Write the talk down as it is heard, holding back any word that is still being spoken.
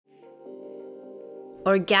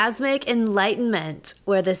Orgasmic enlightenment,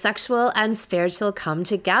 where the sexual and spiritual come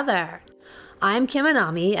together. I'm Kim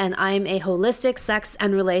Anami, and I'm a holistic sex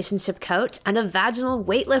and relationship coach and a vaginal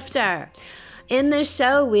weightlifter. In this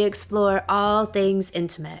show, we explore all things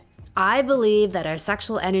intimate. I believe that our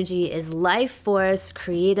sexual energy is life force,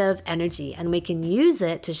 creative energy, and we can use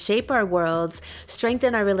it to shape our worlds,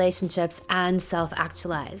 strengthen our relationships, and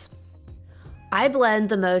self-actualize. I blend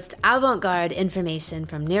the most avant-garde information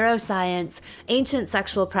from neuroscience, ancient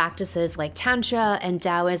sexual practices like Tantra and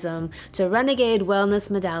Taoism, to renegade wellness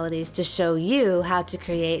modalities to show you how to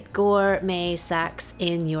create gourmet sex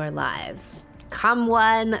in your lives. Come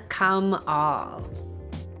one, come all.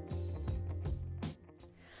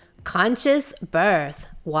 Conscious birth,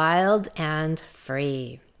 wild and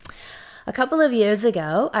free. A couple of years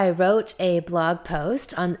ago, I wrote a blog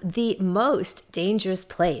post on the most dangerous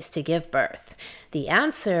place to give birth. The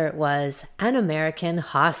answer was an American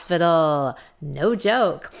hospital. No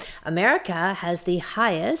joke. America has the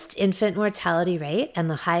highest infant mortality rate and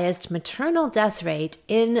the highest maternal death rate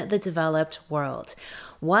in the developed world.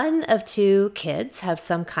 1 of 2 kids have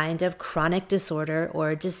some kind of chronic disorder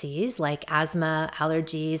or disease like asthma,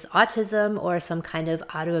 allergies, autism, or some kind of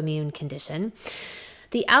autoimmune condition.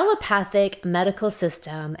 The allopathic medical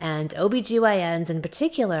system and OBGYNs in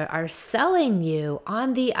particular are selling you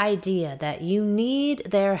on the idea that you need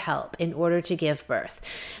their help in order to give birth.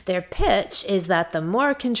 Their pitch is that the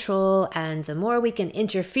more control and the more we can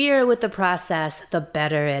interfere with the process, the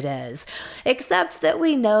better it is. Except that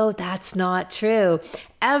we know that's not true.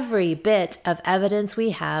 Every bit of evidence we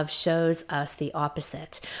have shows us the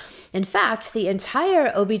opposite. In fact, the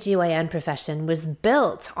entire OBGYN profession was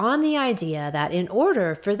built on the idea that in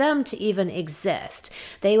order for them to even exist,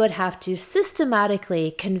 they would have to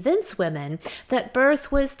systematically convince women that birth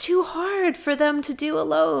was too hard for them to do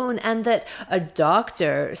alone and that a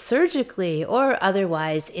doctor, surgically or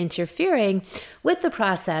otherwise interfering with the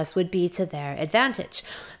process would be to their advantage.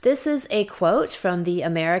 This is a quote from the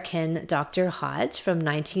American Dr. Hodge from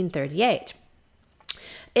 1938.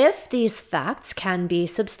 If these facts can be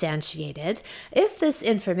substantiated, if this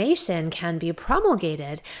information can be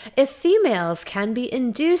promulgated, if females can be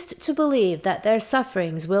induced to believe that their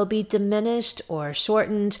sufferings will be diminished or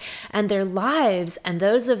shortened, and their lives and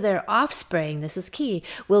those of their offspring, this is key,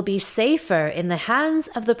 will be safer in the hands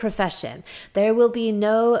of the profession, there will be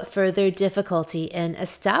no further difficulty in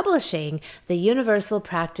establishing the universal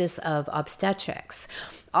practice of obstetrics.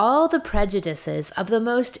 All the prejudices of the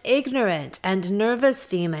most ignorant and nervous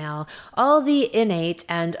female, all the innate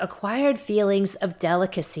and acquired feelings of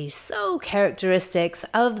delicacy so characteristics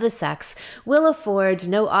of the sex will afford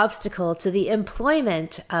no obstacle to the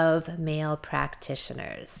employment of male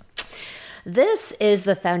practitioners. This is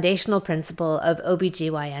the foundational principle of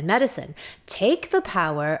OBGYN medicine. Take the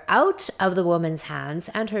power out of the woman's hands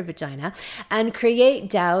and her vagina and create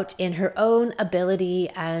doubt in her own ability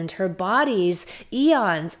and her body's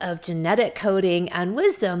eons of genetic coding and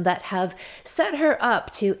wisdom that have set her up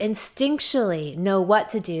to instinctually know what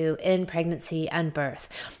to do in pregnancy and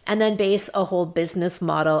birth, and then base a whole business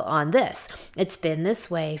model on this. It's been this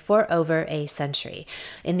way for over a century.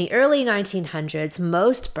 In the early 1900s,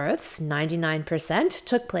 most births, 99%,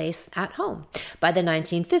 took place at home. By the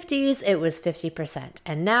 1950s, it was 50%.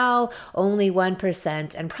 And now, only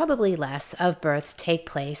 1% and probably less of births take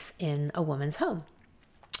place in a woman's home.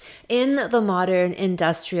 In the modern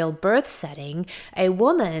industrial birth setting, a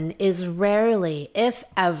woman is rarely, if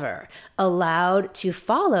ever, allowed to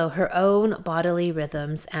follow her own bodily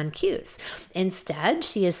rhythms and cues. Instead,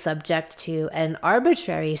 she is subject to an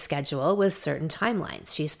arbitrary schedule with certain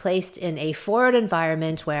timelines. She's placed in a forward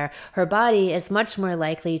environment where her body is much more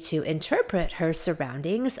likely to interpret her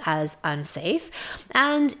surroundings as unsafe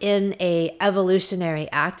and, in an evolutionary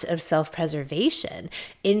act of self-preservation,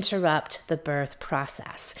 interrupt the birth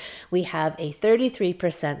process. We have a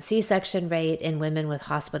 33% C-section rate in women with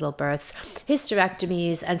hospital births.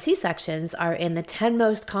 Hysterectomies and C-sections are in the 10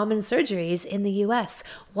 most common surgeries in the US.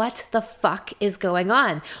 What the fuck is going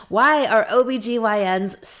on? Why are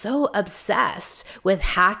OBGYNs so obsessed with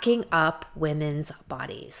hacking up women's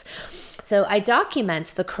bodies? So I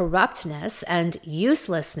document the corruptness and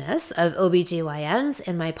uselessness of OBGYNs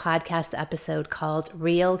in my podcast episode called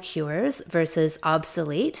Real Cures versus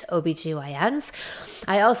Obsolete OBGYNs.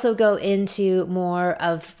 I also also go into more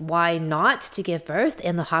of why not to give birth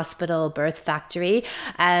in the hospital birth factory,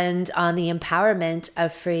 and on the empowerment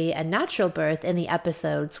of free and natural birth in the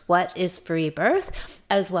episodes What is Free Birth,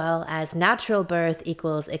 as well as Natural Birth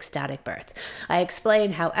equals Ecstatic Birth. I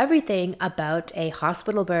explain how everything about a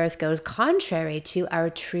hospital birth goes contrary to our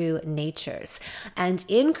true natures and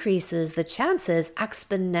increases the chances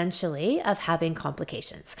exponentially of having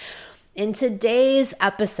complications. In today's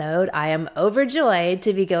episode, I am overjoyed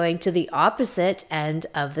to be going to the opposite end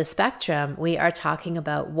of the spectrum. We are talking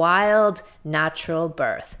about wild natural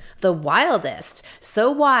birth, the wildest.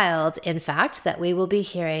 So wild, in fact, that we will be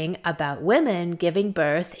hearing about women giving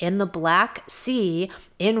birth in the Black Sea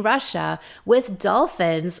in Russia with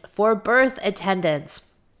dolphins for birth attendants.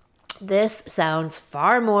 This sounds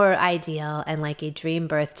far more ideal and like a dream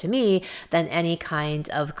birth to me than any kind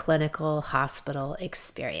of clinical hospital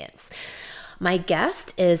experience. My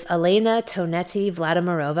guest is Elena Tonetti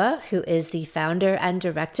Vladimirova, who is the founder and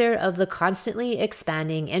director of the constantly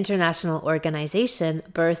expanding international organization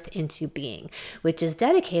Birth into Being, which is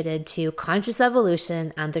dedicated to conscious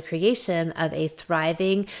evolution and the creation of a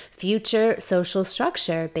thriving future social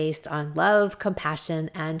structure based on love, compassion,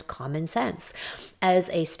 and common sense.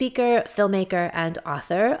 As a speaker, filmmaker, and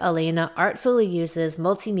author, Elena artfully uses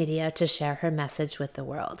multimedia to share her message with the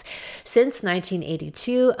world. Since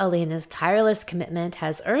 1982, Elena's tireless commitment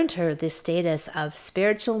has earned her the status of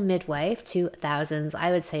spiritual midwife to thousands,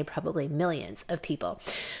 I would say probably millions of people.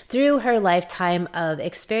 Through her lifetime of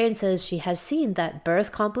experiences, she has seen that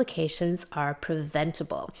birth complications are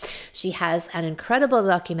preventable. She has an incredible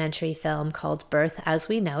documentary film called Birth as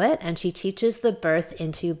We Know It, and she teaches the Birth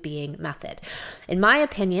into Being method. In my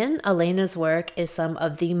opinion, Elena's work is some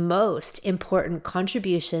of the most important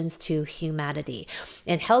contributions to humanity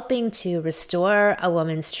in helping to restore a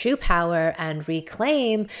woman's true power and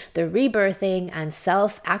reclaim the rebirthing and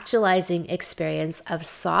self-actualizing experience of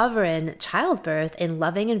sovereign childbirth in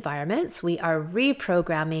loving environments. We are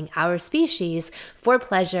reprogramming our species for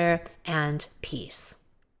pleasure and peace.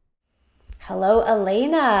 Hello,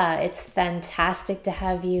 Elena. It's fantastic to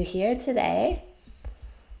have you here today.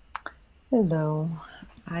 Hello,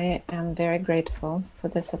 I am very grateful for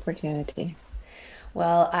this opportunity.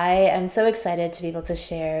 Well, I am so excited to be able to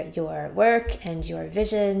share your work and your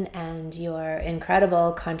vision and your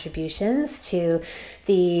incredible contributions to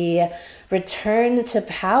the return to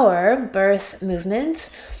power birth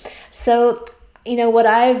movement. So,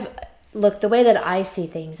 the way that I see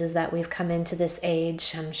things is that we've come into this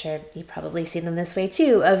age, I'm sure you probably see them this way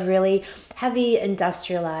too, of really heavy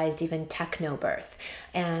industrialized, even techno birth.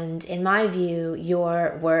 And in my view,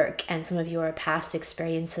 your work and some of your past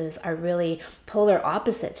experiences are really polar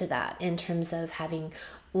opposite to that in terms of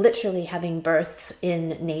literally having births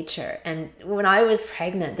in nature. And when I was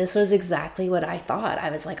pregnant, this was exactly what I thought. I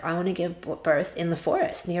was like, I want to give birth in the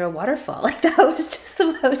forest near a waterfall. Like, that was just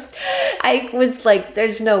the most, I was like,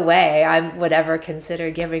 there's no way I would ever consider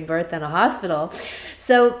giving birth in a hospital.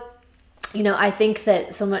 So, I think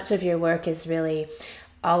that so much of your work is really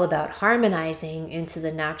all about harmonizing into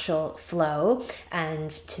the natural flow. And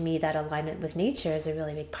to me, that alignment with nature is a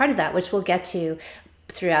really big part of that, which we'll get to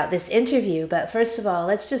throughout this interview. But first of all,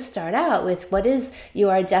 let's just start out with, what is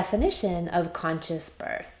your definition of conscious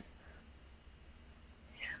birth?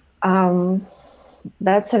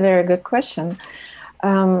 That's a very good question.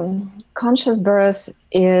 Conscious birth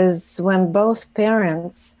is when both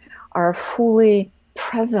parents are fully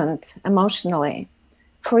present emotionally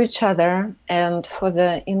for each other and for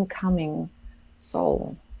the incoming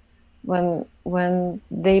soul. When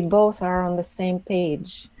they both are on the same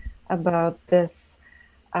page about this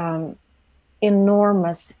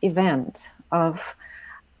enormous event of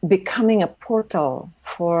becoming a portal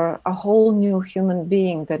for a whole new human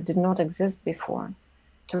being that did not exist before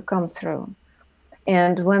to come through.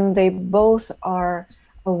 And when they both are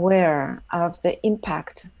aware of the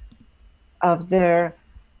impact of their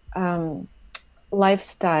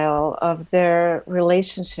lifestyle, of their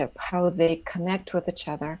relationship, how they connect with each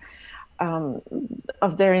other,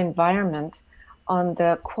 of their environment, on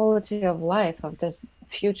the quality of life of this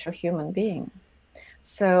future human being.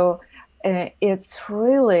 So it's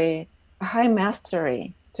really a high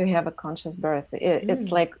mastery to have a conscious birth.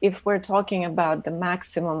 It's like if we're talking about the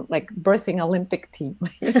maximum, like birthing Olympic team,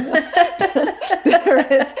 there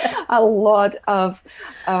is a lot of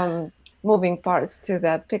moving parts to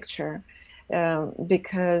that picture,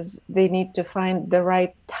 because they need to find the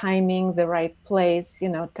right timing, the right place.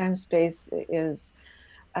 Time space is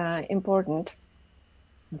important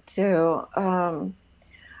to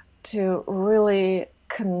really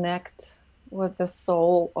connect with the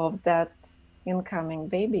soul of that incoming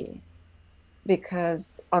baby.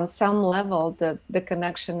 because on some level the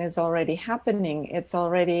connection is already happening. It's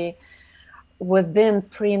already within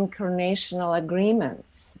pre-incarnational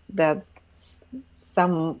agreements that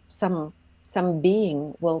some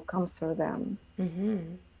being will come through them.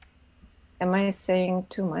 Am I saying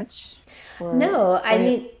too much? No, I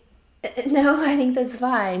mean, no, I think that's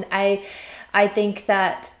fine. I think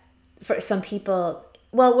that for some people,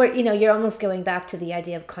 well, we're, you're almost going back to the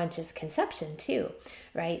idea of conscious conception too,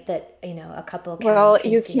 right? That, a couple can Well,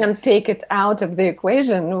 you conceive. can't take it out of the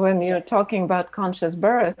equation when you're talking about conscious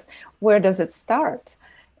birth. Where does it start?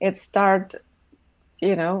 It starts,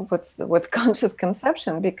 with conscious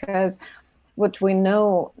conception, because what we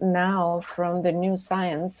know now from the new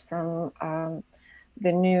science, from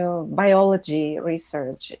the new biology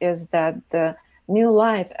research, is that the new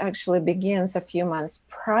life actually begins a few months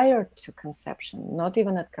prior to conception, not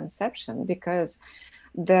even at conception, because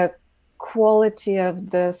the quality of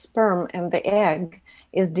the sperm and the egg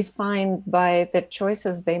is defined by the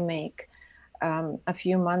choices they make a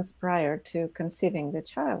few months prior to conceiving the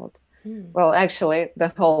child. Well, actually, the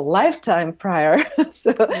whole lifetime prior.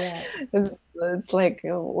 So Yeah. it's like,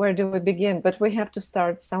 where do we begin? But we have to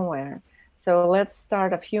start somewhere. So let's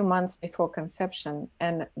start a few months before conception.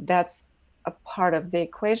 And that's a part of the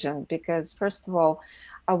equation, because first of all,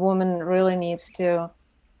 a woman really needs to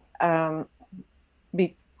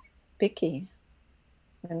be picky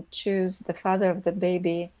and choose the father of the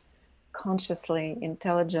baby consciously,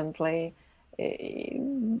 intelligently,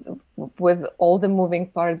 with all the moving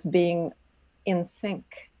parts being in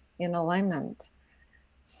sync, in alignment.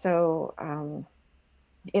 So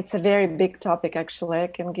it's a very big topic, actually. I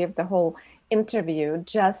can give the whole interview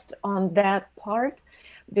just on that part,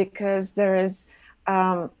 because there is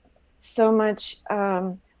so much,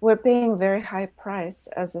 we're paying very high price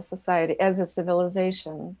as a society, as a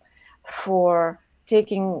civilization, for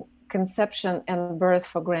taking conception and birth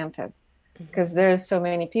for granted, because there's so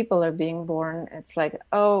many people are being born. It's like,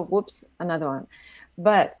 oh, whoops, another one.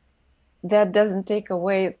 But that doesn't take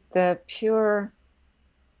away the pure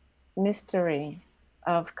mystery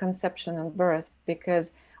of conception and birth,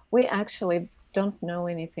 because we actually don't know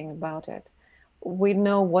anything about it. We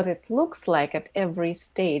know what it looks like at every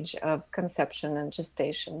stage of conception and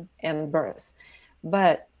gestation and birth,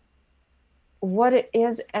 but what it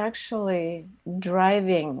is actually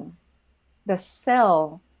driving the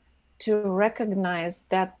cell to recognize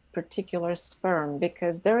that particular sperm,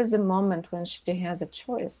 because there is a moment when she has a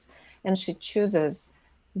choice and she chooses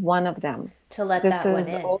one of them. To let that one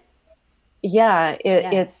in.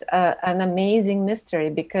 It's an amazing mystery,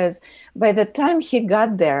 because by the time he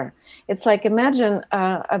got there, it's like, imagine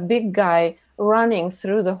a big guy running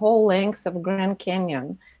through the whole length of Grand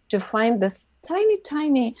Canyon to find this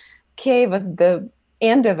tiny cave at the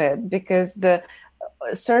end of it, because the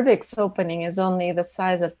cervix opening is only the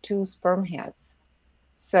size of 2 sperm heads.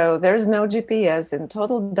 So there's no GPS, in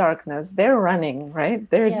total darkness. They're running, right?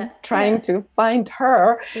 They're trying to find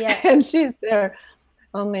her, and she's there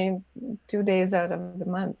only 2 days out of the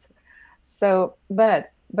month. So,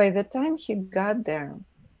 but by the time he got there,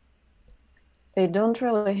 they don't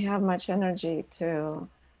really have much energy to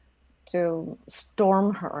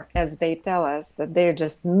storm her, as they tell us, that they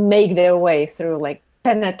just make their way through, like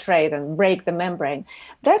penetrate and break the membrane.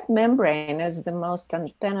 That membrane is the most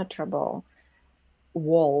impenetrable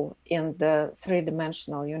wall in the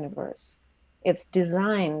 3-dimensional universe. It's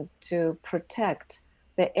designed to protect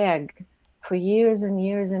the egg for years and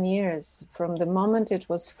years and years, from the moment it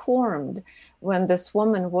was formed, when this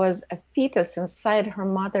woman was a fetus inside her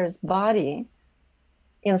mother's body,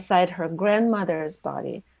 inside her grandmother's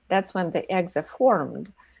body. That's when the eggs are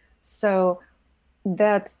formed. So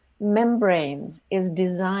that membrane is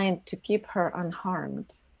designed to keep her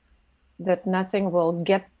unharmed, that nothing will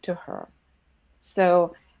get to her.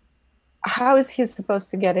 So how is he supposed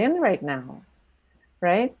to get in right now,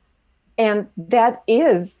 right? And that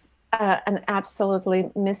is an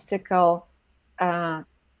absolutely mystical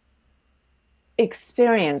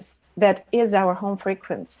experience. That is our home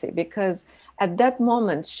frequency, because at that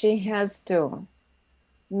moment she has to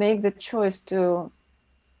make the choice to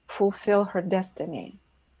fulfill her destiny.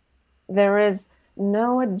 There is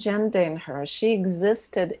no agenda in her. She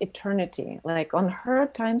existed eternity, like on her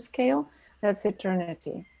time scale, that's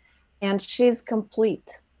eternity. And she's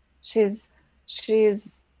complete. She's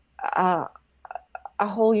a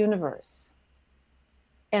whole universe.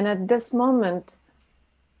 And at this moment,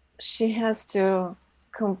 she has to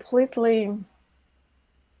completely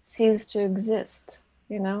cease to exist,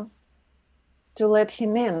 To let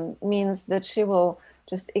him in means that she will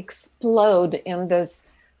just explode in this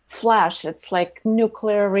flash. It's like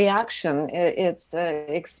nuclear reaction. It's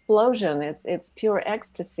explosion. It's pure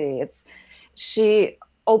ecstasy. She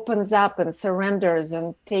opens up and surrenders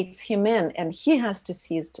and takes him in, and he has to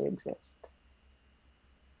cease to exist.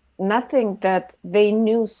 Nothing that they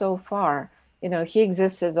knew so far, he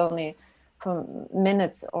existed only for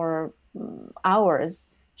minutes or hours.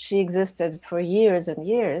 She existed for years and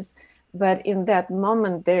years, but in that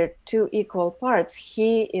moment they're two equal parts.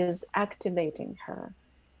 He is activating her.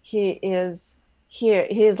 He is here.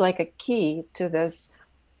 He is like a key to this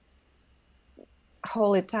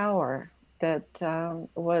holy tower that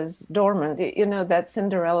was dormant. That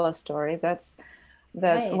Cinderella story. That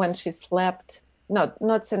right. When she slept. No,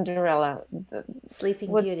 not Cinderella. Sleeping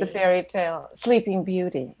Beauty. What's the fairy tale? Sleeping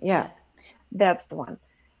Beauty. Yeah, that's the one.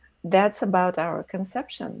 That's about our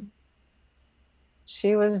conception.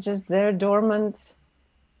 She was just there, dormant,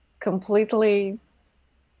 completely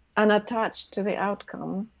unattached to the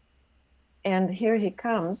outcome. And here he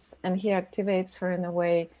comes, and he activates her in a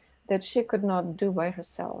way that she could not do by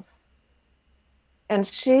herself. And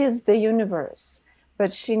she is the universe,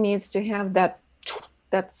 but she needs to have that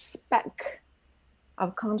speck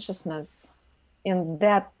of consciousness in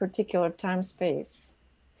that particular time space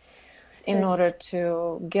in order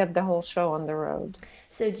to get the whole show on the road.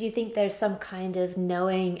 So do you think there's some kind of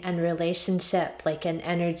knowing and relationship, like an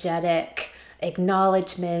energetic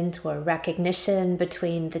acknowledgement or recognition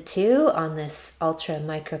between the two on this ultra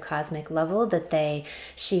microcosmic level that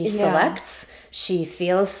she selects, she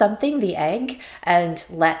feels something, the egg, and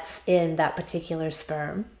lets in that particular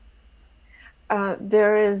sperm?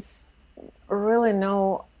 There is really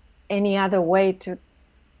no any other way to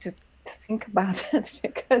think about it,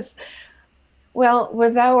 because, well,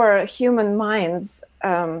 with our human minds,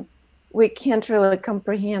 we can't really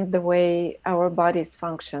comprehend the way our bodies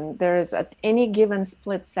function. There is, at any given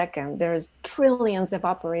split second, there's trillions of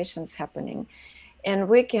operations happening, and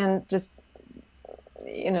we can just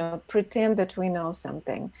pretend that we know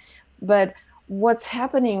something, but what's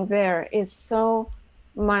happening there is so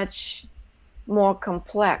much more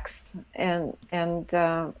complex, and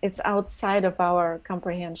it's outside of our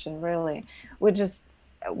comprehension, really.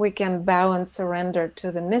 We can bow and surrender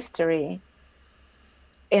to the mystery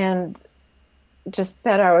and just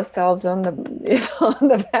pat ourselves on the on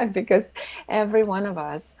the back, because every one of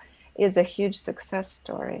us is a huge success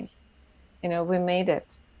story. We made it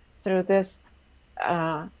through this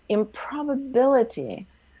improbability.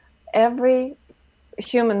 Every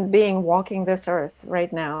human being walking this earth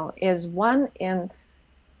right now is one in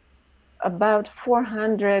about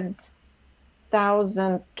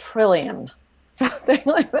 400,000 trillion, something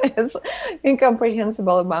like this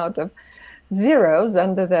incomprehensible amount of zeros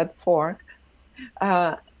under that four,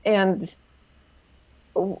 and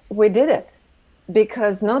we did it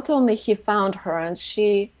because not only he found her and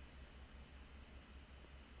she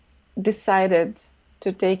decided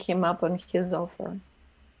to take him up on his offer,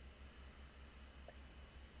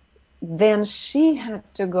 then she had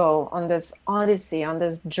to go on this odyssey, on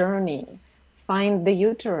this journey, find the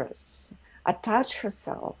uterus, attach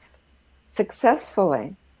herself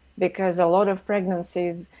successfully, because a lot of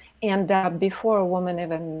pregnancies end up before a woman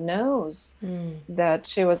even knows that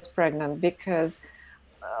she was pregnant, because,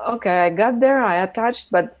 okay, I got there, I attached,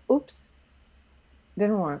 but oops,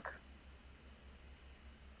 didn't work.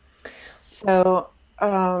 So,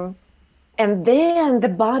 and then the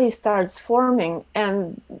body starts forming,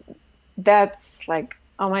 and that's like,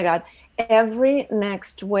 oh my God, every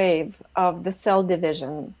next wave of the cell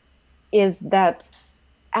division is that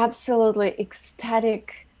absolutely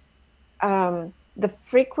ecstatic, the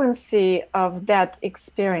frequency of that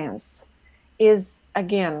experience is,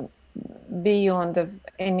 again, beyond of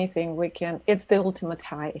anything we can, it's the ultimate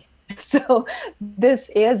high. So this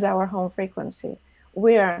is our home frequency.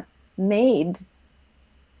 We are made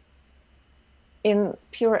in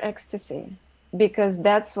pure ecstasy, because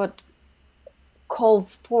that's what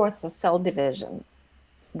calls forth a cell division,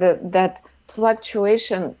 that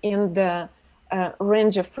fluctuation in the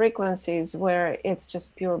range of frequencies where it's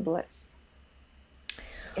just pure bliss.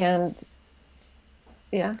 And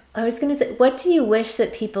yeah, I was going to say, what do you wish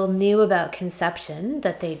that people knew about conception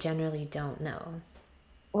that they generally don't know?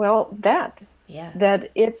 Well, that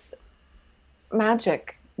it's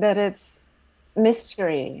magic, that it's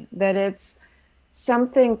mystery, that it's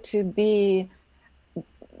something to be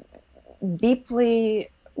deeply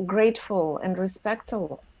grateful and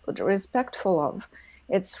respectful of.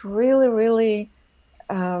 It's really, really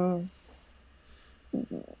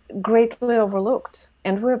greatly overlooked,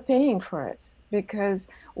 and we're paying for it, because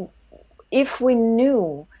if we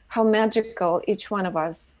knew how magical each one of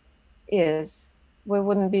us is, we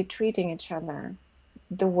wouldn't be treating each other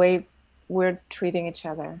the way we're treating each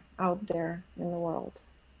other out there in the world.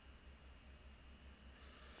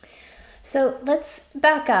 So let's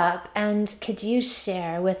back up, and could you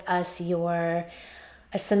share with us a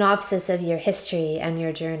synopsis of your history and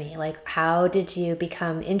your journey? Like, how did you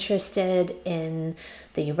become interested in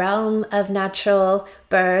the realm of natural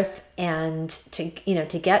birth, and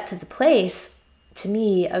to get to the place, to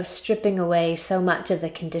me, of stripping away so much of the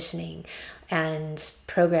conditioning and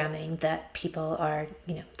programming that people are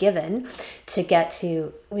given to get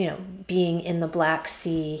to being in the Black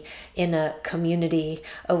Sea, in a community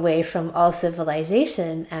away from all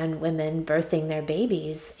civilization, and women birthing their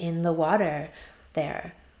babies in the water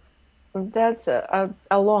there? That's a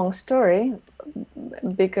long story,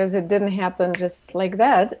 because it didn't happen just like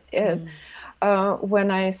that.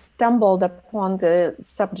 When I stumbled upon the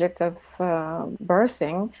subject of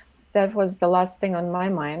birthing, that was the last thing on my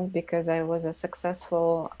mind, because I was a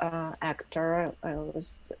successful actor.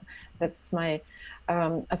 That's my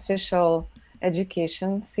official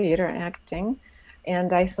education, theater acting.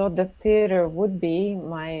 And I thought that theater would be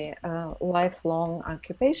my lifelong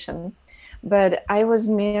occupation. But I was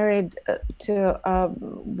married to a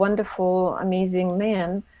wonderful, amazing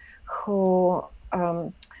man who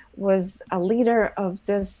was a leader of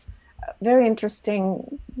this very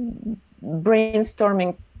interesting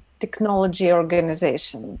brainstorming technology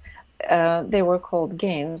organization. They were called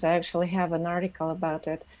Games. I actually have an article about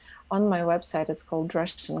it on my website. It's called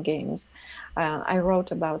Russian Games. I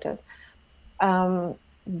wrote about it.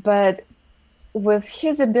 But with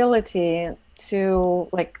his ability to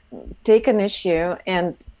take an issue,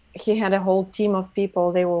 and he had a whole team of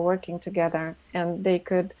people, they were working together, and they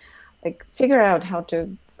could figure out how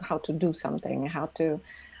to do something, how to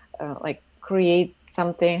create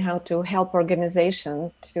something, how to help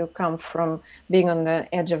organization to come from being on the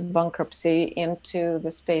edge of bankruptcy into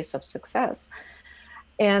the space of success.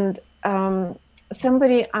 And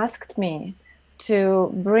somebody asked me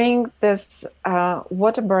to bring this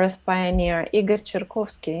water birth pioneer, Igor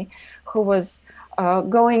Cherkovsky, who was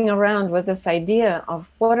going around with this idea of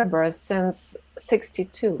water birth since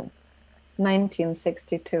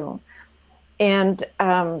 1962. And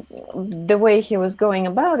the way he was going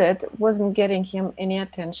about it wasn't getting him any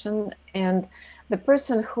attention. And the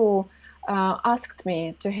person who asked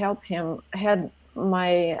me to help him had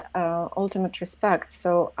my ultimate respect.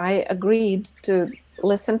 So I agreed to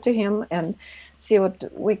listen to him and see what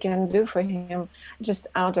we can do for him, just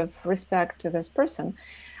out of respect to this person.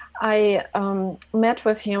 I met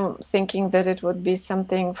with him thinking that it would be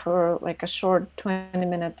something for a short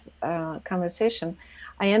 20-minute conversation.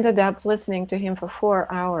 I ended up listening to him for 4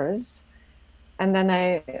 hours, and then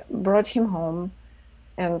I brought him home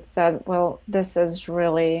and said, well, this is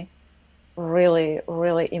really, really,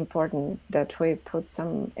 really important that we put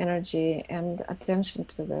some energy and attention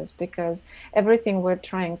to this, because everything we're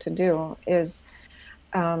trying to do is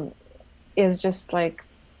just like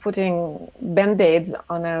putting band-aids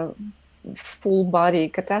on a full body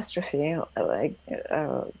catastrophe,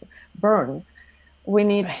 burn. We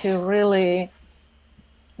need to really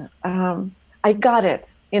I got it.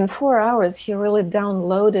 In 4 hours, he really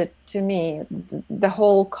downloaded to me the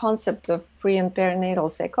whole concept of pre and perinatal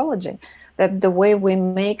psychology, that the way we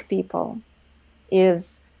make people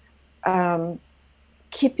is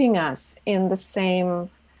keeping us in the same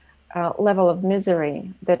level of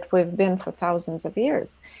misery that we've been for thousands of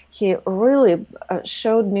years. He really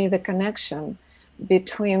showed me the connection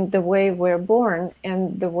between the way we're born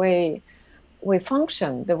and the way we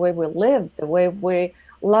function, the way we live, the way we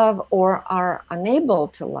love or are unable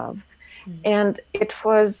to love. And it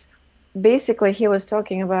was basically, he was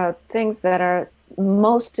talking about things that are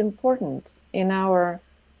most important in our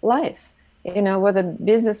life. Whether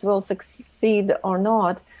business will succeed or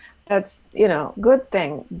not, that's, good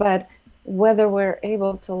thing. But whether we're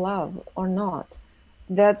able to love or not,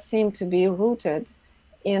 that seemed to be rooted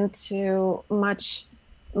into much,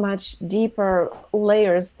 much deeper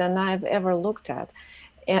layers than I've ever looked at.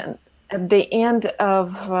 And at the end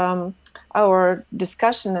of our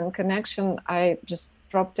discussion and connection, I just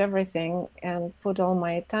dropped everything and put all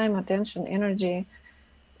my time, attention, energy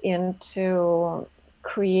into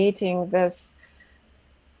creating this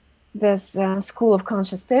School of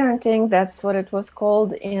Conscious Parenting. That's what it was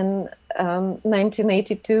called in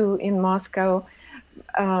 1982 in Moscow.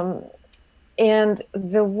 And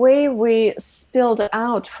the way we spilled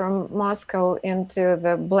out from Moscow into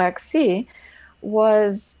the Black Sea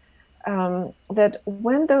was that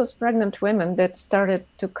when those pregnant women that started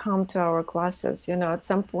to come to our classes, at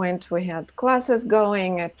some point we had classes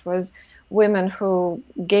going, it was women who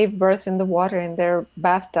gave birth in the water in their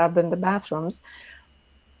bathtub in the bathrooms.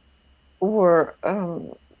 were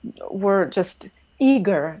were just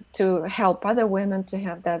eager to help other women to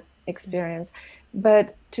have that experience.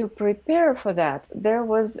 But to prepare for that, there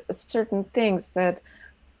was certain things that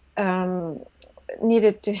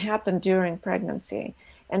needed to happen during pregnancy.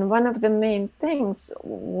 And one of the main things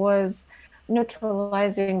was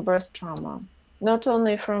neutralizing birth trauma, not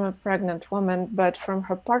only from a pregnant woman, but from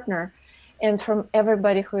her partner and from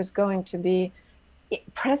everybody who is going to be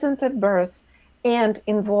present at birth and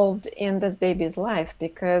involved in this baby's life.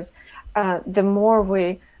 Because the more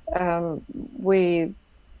we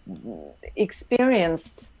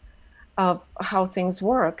experienced of how things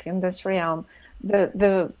work in this realm,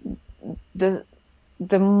 the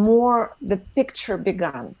more the picture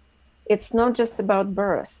began. It's not just about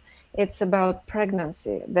birth, it's about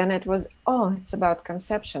pregnancy. Then it was, oh, it's about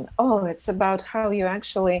conception. Oh, it's about how you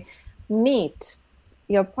actually meet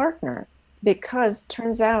your partner. Because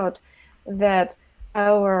turns out that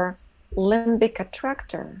our limbic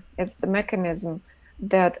attractor is the mechanism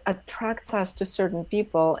that attracts us to certain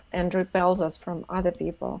people and repels us from other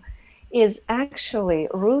people, is actually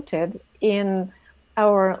rooted in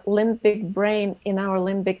our limbic brain, in our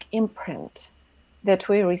limbic imprint that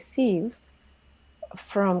we receive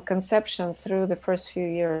from conception through the first few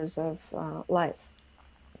years of life.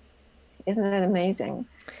 Isn't it amazing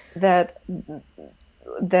that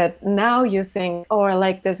now you think, oh, I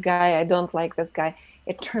like this guy, I don't like this guy.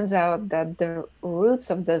 It turns out that the roots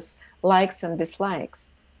of this likes and dislikes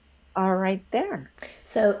are right there.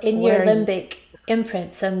 So in your limbic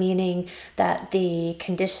imprint, so meaning that the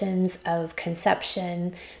conditions of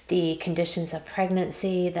conception, the conditions of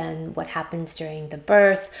pregnancy, then what happens during the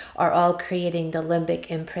birth are all creating the limbic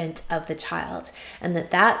imprint of the child, and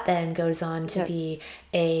that then goes on to be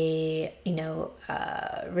a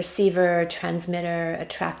receiver, transmitter,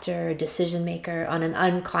 attractor, decision maker on an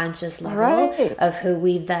unconscious level of who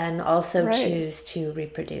we then also choose to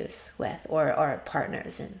reproduce with, or are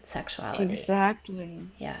partners in sexuality. Exactly.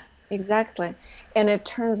 Yeah. Exactly. And it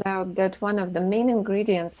turns out that one of the main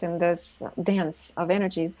ingredients in this dance of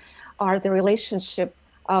energies are the relationship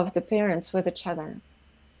of the parents with each other.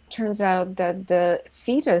 Turns out that the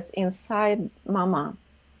fetus inside mama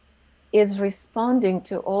is responding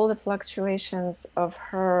to all the fluctuations of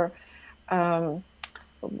her,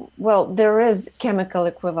 well, there is chemical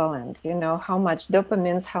equivalent, how much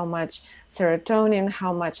dopamine, how much serotonin,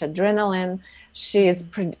 how much adrenaline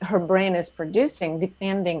her brain is producing,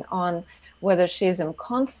 depending on whether she's in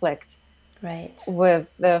conflict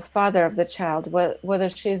with the father of the child, whether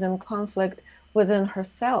she's in conflict within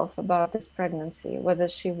herself about this pregnancy, whether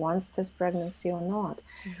she wants this pregnancy or not.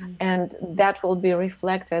 Mm-hmm. And that will be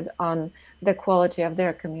reflected on the quality of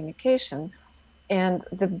their communication. And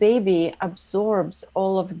the baby absorbs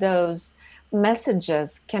all of those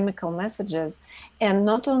messages, chemical messages, and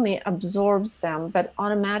not only absorbs them, but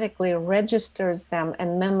automatically registers them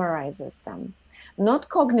and memorizes them. Not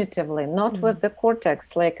cognitively, not with the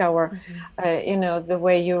cortex, like our, the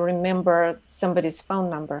way you remember somebody's phone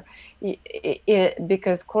number,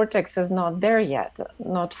 because cortex is not there yet,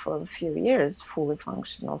 not for a few years, fully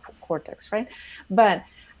functional cortex, right? But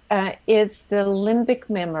it's the limbic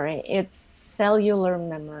memory, it's cellular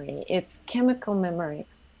memory, it's chemical memory.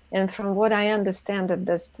 And from what I understand at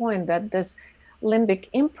this point, that this limbic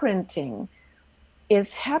imprinting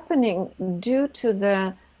is happening due to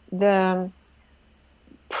the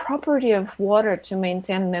property of water to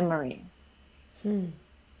maintain memory.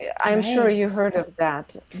 I'm sure you heard of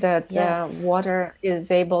that yes. Water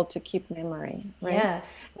is able to keep memory, right?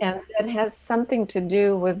 Yes. And that has something to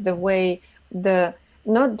do with the way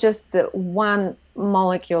not just the one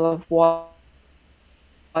molecule of water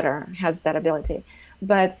has that ability,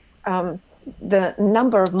 but the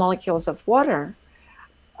number of molecules of water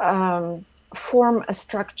form a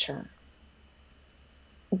structure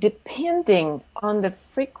depending on the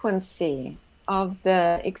frequency of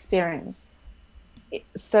the experience.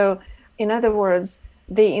 So, in other words,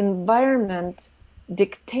 the environment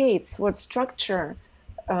dictates what structure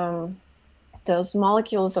those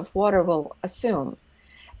molecules of water will assume.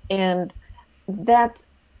 And that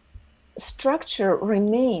structure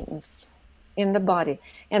remains in the body.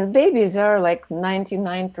 And babies are like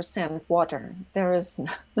 99% water. There is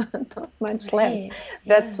not much less.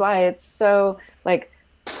 That's why it's so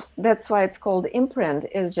that's why it's called imprint,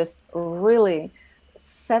 is just really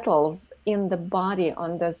settles in the body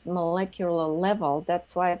on this molecular level.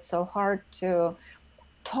 That's why it's so hard to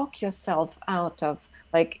talk yourself out of.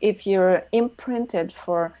 Like if you're imprinted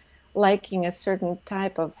for liking a certain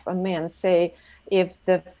type of a man, say if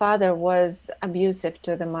the father was abusive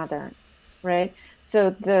to the mother, right?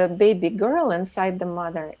 So the baby girl inside the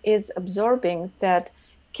mother is absorbing that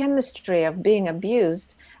chemistry of being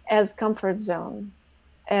abused as comfort zone,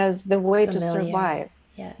 as the way to Familiar. survive.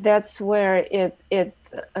 Yeah. That's where it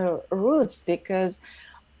roots, because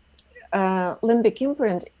limbic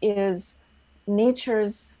imprint is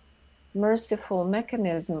nature's merciful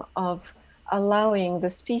mechanism of allowing the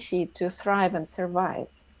species to thrive and survive.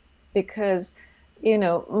 Because,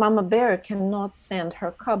 mama bear cannot send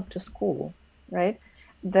her cub to school, right?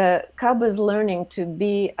 The cub is learning to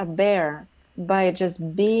be a bear by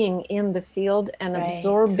just being in the field and Right.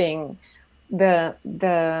 absorbing the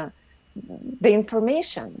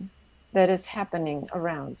information that is happening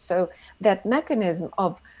around. So that mechanism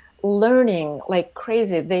of learning like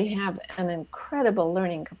crazy, they have an incredible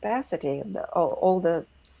learning capacity, all the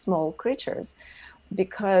small creatures,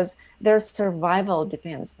 because their survival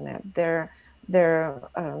depends on it. Their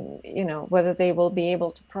whether they will be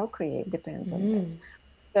able to procreate depends on this.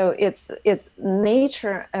 So it's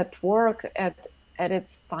nature at work at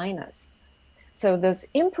its finest. So this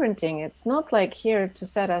imprinting, it's not like here to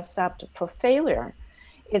set us up for failure.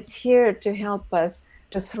 It's here to help us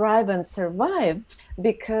to thrive and survive,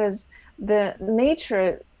 because the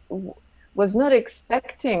nature was not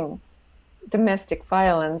expecting domestic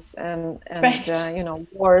violence and Right.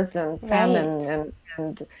 wars and famine, Right.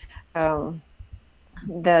 and um,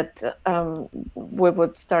 that we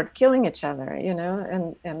would start killing each other,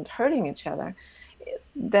 and hurting each other.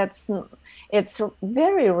 That's It's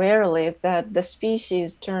very rarely that the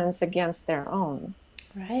species turns against their own.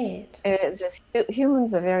 Right. It's just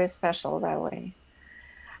humans are very special that way.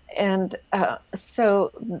 And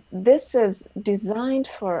so this is designed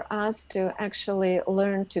for us to actually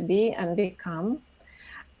learn to be and become.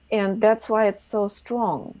 And that's why it's so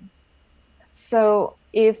strong. So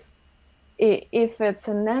if it's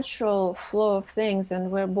a natural flow of things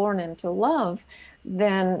and we're born into love,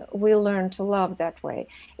 then we learn to love that way.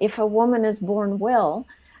 If a woman is born well,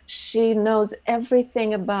 she knows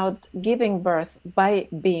everything about giving birth by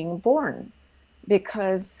being born,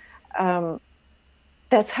 because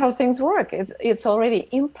that's how things work. It's already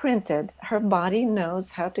imprinted. Her body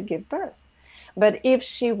knows how to give birth. But if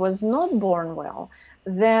she was not born well,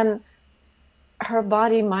 then her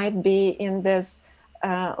body might be in this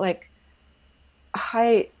like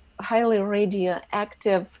highly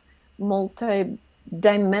radioactive,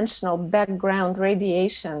 multi-dimensional background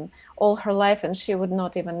radiation all her life, and she would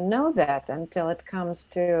not even know that until it comes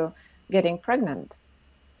to getting pregnant.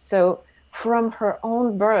 So from her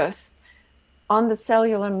own birth, on the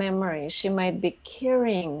cellular memory, she might be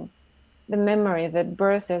carrying the memory that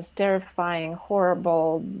birth is terrifying,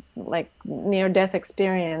 horrible, like near-death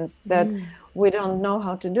experience, that we don't know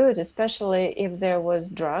how to do it, especially if there was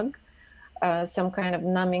drug, some kind of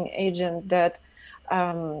numbing agent that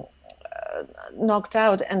knocked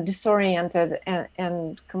out and disoriented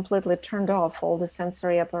and completely turned off all the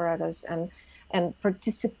sensory apparatus and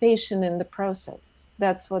participation in the process.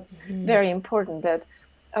 That's what's very important, that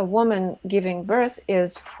a woman giving birth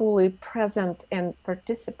is fully present and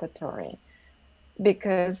participatory,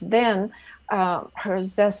 because then her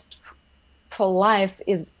zest for life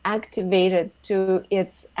is activated to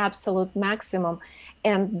its absolute maximum.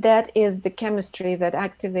 And that is the chemistry that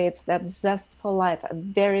activates that zest for life, a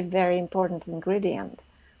very, very important ingredient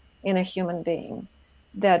in a human being.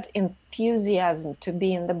 That enthusiasm to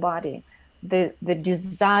be in the body, the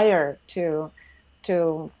desire to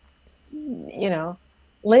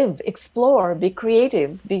live, explore, be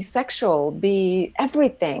creative, be sexual, be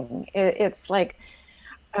everything. It's like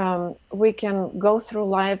we can go through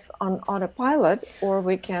life on autopilot, or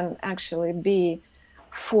we can actually be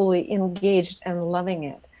fully engaged and loving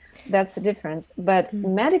it. That's the difference. But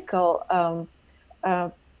medical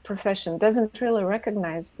profession doesn't really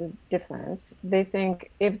recognize the difference. They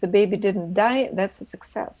think if the baby didn't die, that's a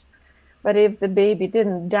success. But if the baby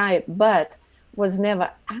didn't die but was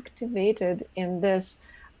never activated in this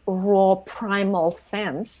raw primal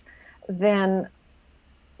sense, then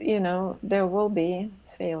there will be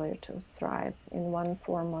failure to thrive in one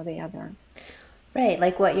form or the other. Right.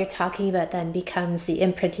 Like what you're talking about then becomes the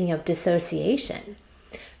imprinting of dissociation,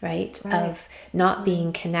 right? Right. Of not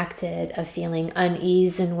being connected, of feeling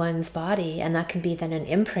unease in one's body. And that can be then an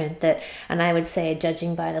imprint that, and I would say,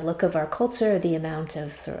 judging by the look of our culture, the amount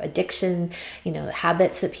of sort of addiction,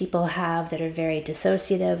 habits that people have that are very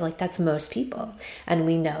dissociative, like that's most people. And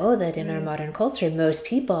we know that in our Right. modern culture, most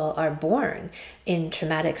people are born in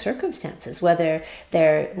traumatic circumstances, whether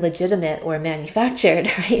they're legitimate or manufactured,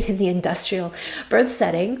 right, in the industrial birth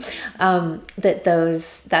setting,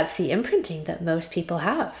 that's the imprinting that most people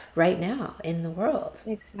have right now in the world.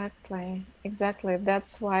 Exactly.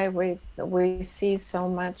 That's why we see so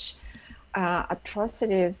much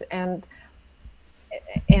atrocities. And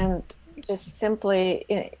and just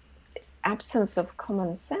simply absence of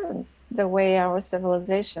common sense, the way our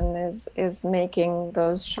civilization is making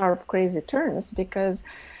those sharp, crazy turns. Because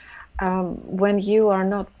when you are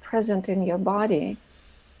not present in your body,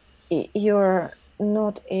 you're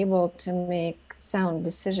not able to make sound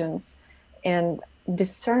decisions and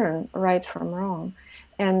discern right from wrong.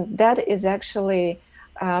 And that is actually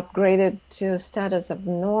upgraded to status of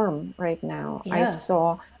norm right now. Yeah. I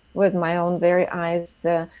saw with my own very eyes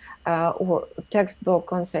the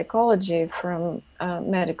textbook on psychology from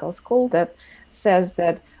medical school that says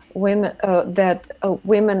that women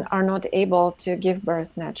are not able to give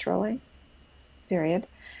birth naturally, period.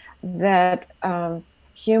 That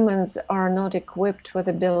humans are not equipped with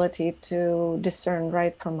ability to discern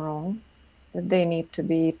right from wrong, that they need to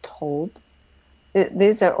be told.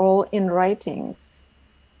 These are all in writings.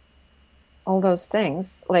 All those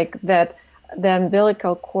things, like that the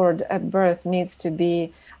umbilical cord at birth needs to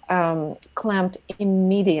be clamped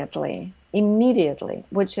immediately,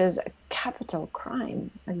 which is a capital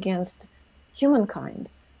crime against humankind,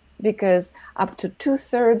 because up to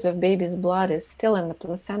 2/3 of baby's blood is still in the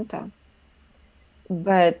placenta.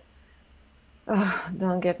 But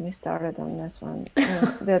don't get me started on this one.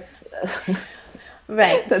 That's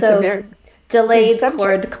right. that's So a very delayed subject.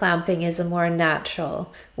 cord clamping is a more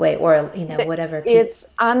natural way, or whatever.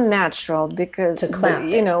 It's unnatural because to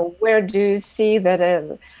clamp it. Where do you see that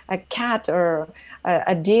a cat or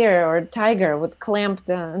a deer or a tiger would clamp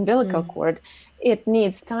the umbilical cord? It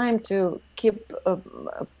needs time to keep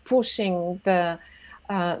pushing the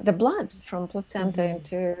blood from placenta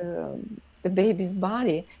into the baby's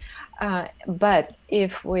body. But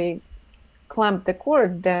if we clamp the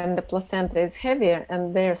cord, then the placenta is heavier,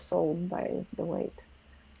 and they're sold by the weight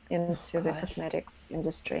into the cosmetics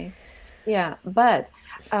industry. Yeah, but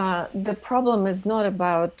the problem is not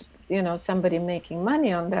about somebody making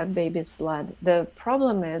money on that baby's blood. The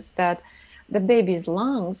problem is that the baby's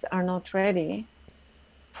lungs are not ready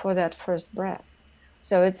for that first breath.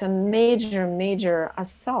 So it's a major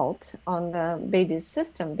assault on the baby's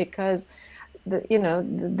system, because the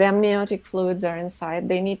amniotic fluids are inside.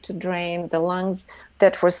 They need to drain. The lungs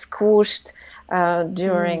that were squished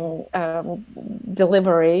during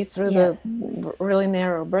delivery through the really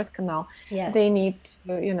narrow birth canal, they need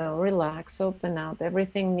to relax, open up.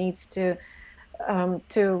 Everything needs to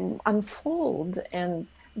unfold, and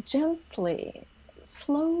gently,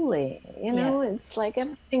 slowly. It's like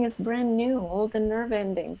everything is brand new. All the nerve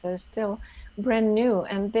endings are still brand new,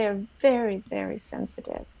 and they're very, very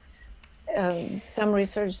sensitive. Some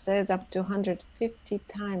research says up to 150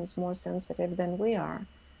 times more sensitive than we are,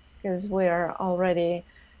 because we are already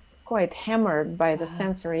quite hammered by the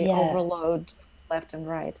sensory overload left and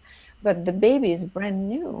right. But the baby is brand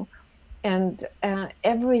new, and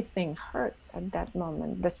everything hurts at that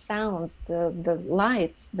moment. The sounds, the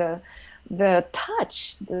lights, the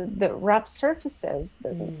touch, the rough surfaces,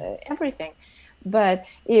 everything. But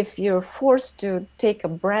if you're forced to take a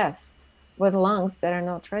breath with lungs that are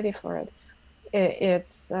not ready for it,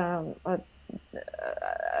 it's a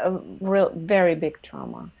real, very big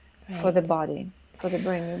trauma for the body, for the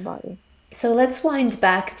brand new body. So let's wind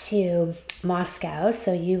back to Moscow.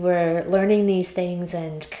 So you were learning these things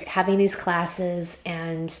and having these classes,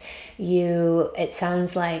 and it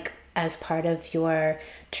sounds like as part of your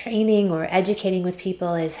training or educating with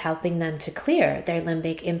people is helping them to clear their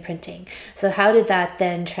limbic imprinting. So how did that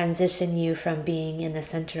then transition you from being in the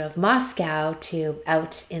center of Moscow to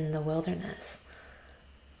out in the wilderness?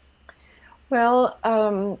 Well,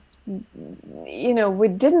 we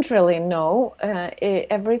didn't really know.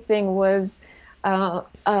 Everything was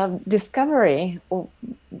discovery.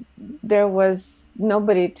 There was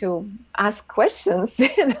nobody to ask questions.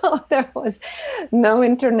 There was no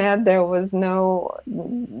internet. There was no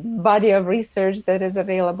body of research that is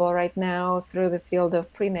available right now through the field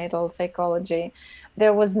of prenatal psychology.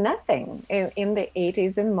 There was nothing in the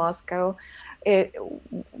 80s in Moscow. It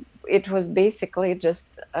was basically just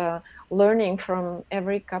learning from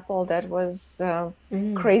every couple that was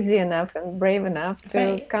crazy enough and brave enough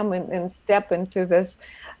to come in and step into this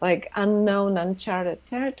like unknown, uncharted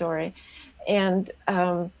territory. And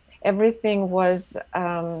everything was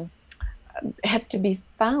had to be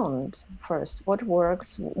found first. What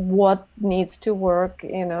works, what needs to work,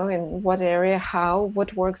 in what area, how,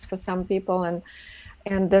 what works for some people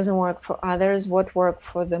and doesn't work for others, what worked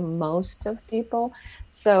for the most of people.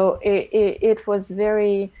 So it was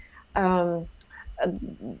very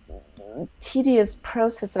tedious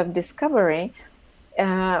process of discovery,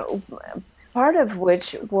 part of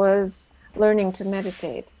which was learning to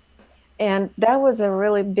meditate. And that was a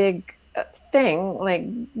really big thing, like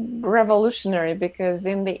revolutionary, because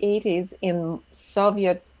in the 80s in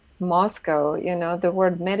Soviet Moscow, the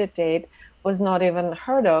word meditate was not even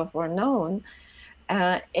heard of or known.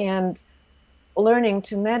 And learning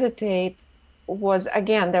to meditate was,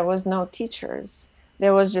 again, there was no teachers.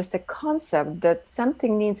 There was just a concept that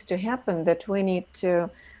something needs to happen, that we need to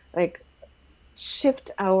like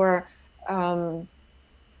shift our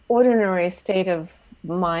ordinary state of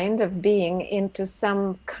mind, of being, into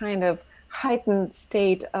some kind of heightened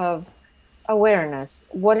state of awareness.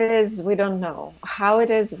 What it is, we don't know. How it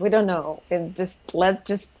is, we don't know. Let's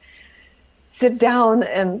just sit down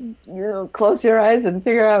and close your eyes and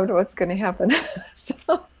figure out what's going to happen.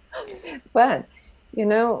 But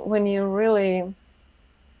when you really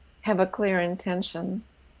have a clear intention,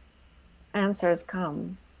 answers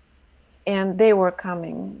come. And they were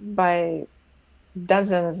coming by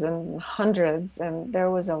dozens and hundreds, and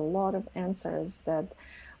there was a lot of answers that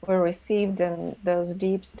were received in those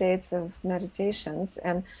deep states of meditations.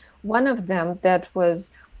 And one of them that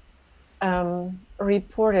was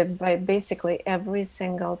reported by basically every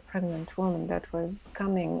single pregnant woman that was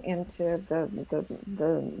coming into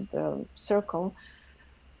the circle,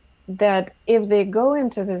 that if they go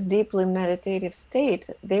into this deeply meditative state,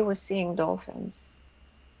 they were seeing dolphins.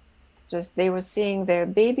 Just they were seeing their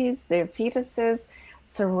babies, their fetuses,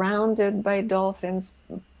 surrounded by dolphins,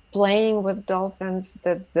 playing with dolphins.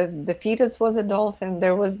 The fetus was a dolphin.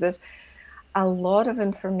 There was a lot of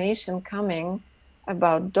information coming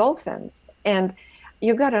about dolphins. And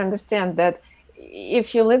you got to understand that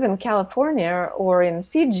if you live in California or in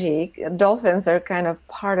Fiji, dolphins are kind of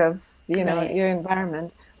part of Right. your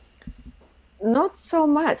environment. Not so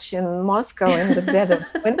much in Moscow in the dead of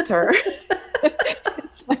winter.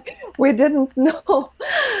 It's like we didn't know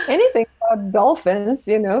anything about dolphins,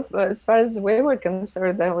 as far as we were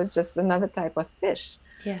concerned. That was just another type of fish.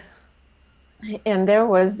 Yeah. And there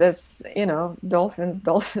was this, dolphins.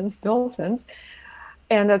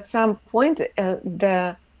 And at some point,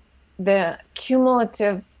 the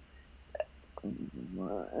cumulative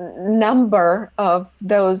number of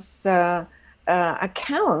those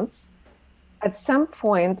accounts at some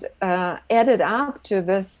point added up to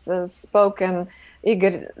this spoken.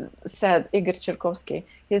 Igor Cherkovsky,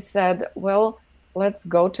 he said, well, let's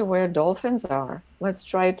go to where dolphins are. Let's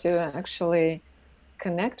try to actually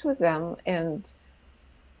connect with them and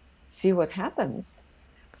see what happens.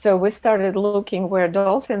 So we started looking where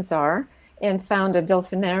dolphins are and found a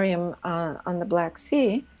dolphinarium on the Black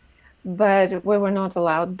Sea, but we were not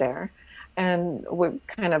allowed there. And we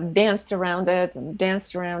kind of danced around it,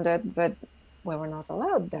 but we were not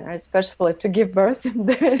allowed there, especially to give birth in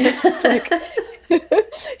there. It's like,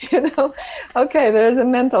 okay, there's a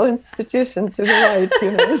mental institution to the right,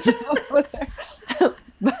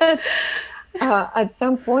 But at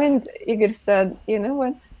some point, Igor said, you know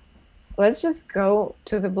what? Let's just go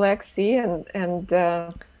to the Black Sea and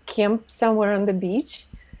camp somewhere on the beach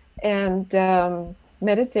and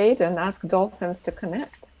meditate and ask dolphins to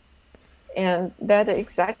connect. And that's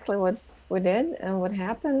exactly what we did and what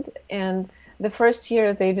happened. And the first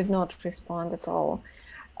year, they did not respond at all.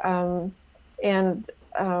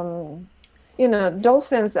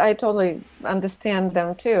 Dolphins, I totally understand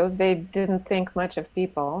them too. They didn't think much of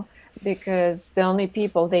people because the only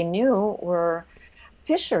people they knew were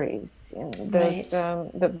fisheries, those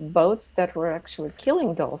Right. the boats that were actually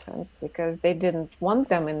killing dolphins because they didn't want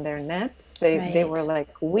them in their nets. They were Right.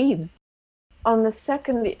 like weeds. On the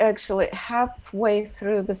second, actually halfway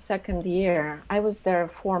through the second year, I was there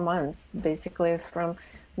 4 months, basically from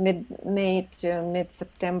mid-May to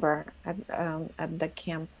mid-September at the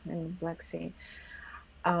camp in the Black Sea.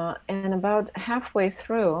 And about halfway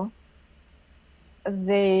through,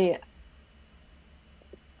 they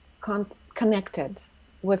connected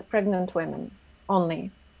with pregnant women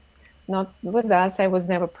only, not with us. I was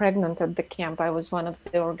never pregnant at the camp. I was one of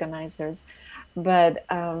the organizers, but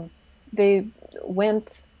they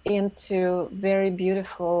went into very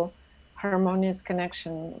beautiful, harmonious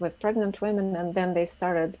connection with pregnant women, and then they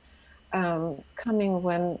started coming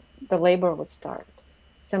when the labor would start.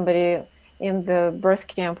 Somebody in the birth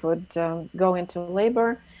camp would go into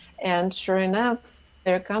labor, and sure enough,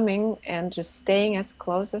 they're coming and just staying as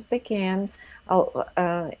close as they can.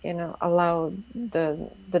 Allow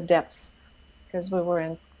the depth, because we were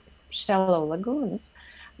in shallow lagoons,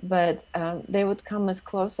 but they would come as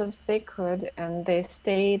close as they could, and they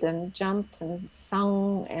stayed and jumped and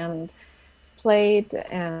sung and played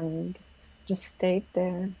and just stayed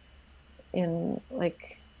there in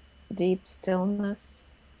like deep stillness.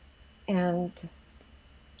 And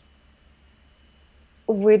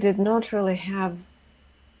we did not really have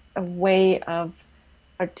a way of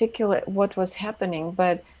articulate what was happening,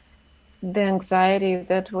 but the anxiety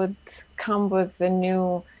that would come with the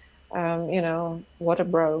new, water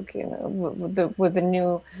broke, with the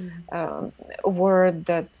new word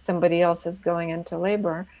that somebody else is going into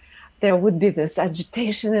labor, there would be this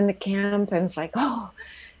agitation in the camp, and it's like, oh,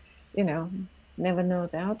 never know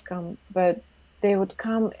the outcome, but they would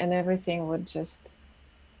come and everything would just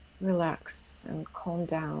relax and calm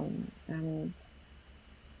down, and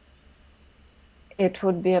it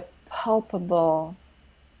would be a palpable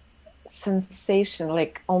sensation,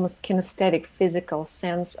 like almost kinesthetic, physical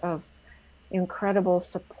sense of incredible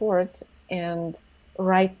support and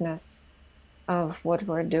rightness of what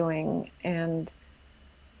we're doing, and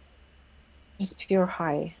just pure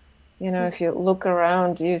high. If you look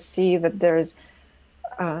around, you see that there's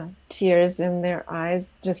tears in their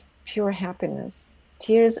eyes, just pure happiness,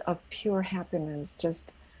 tears of pure happiness,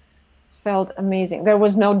 just felt amazing. There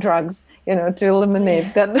was no drugs, to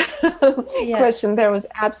eliminate that question. There was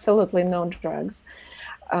absolutely no drugs.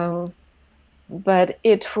 But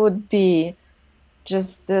it would be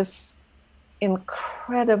just this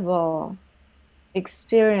incredible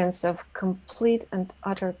experience of complete and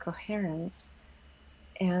utter coherence,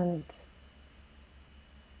 and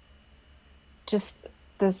just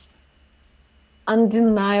this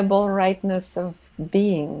undeniable rightness of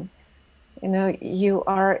being. You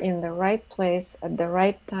are in the right place at the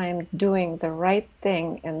right time, doing the right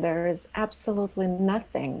thing, and there is absolutely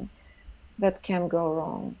nothing that can go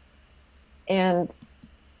wrong. And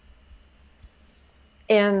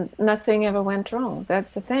nothing ever went wrong.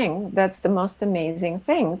 That's the thing. That's the most amazing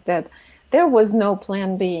thing, that there was no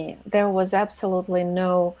plan B. There was absolutely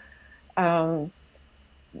no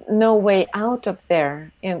way out of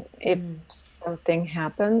there. And if something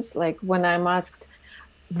happens, like when I'm asked,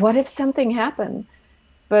 what if something happened?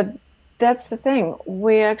 But that's the thing.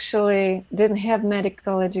 We actually didn't have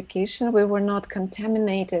medical education. We were not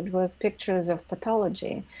contaminated with pictures of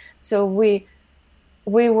pathology. So we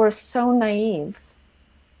were so naive.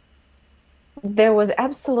 There was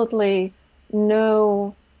absolutely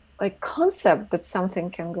no concept that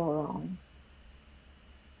something can go wrong.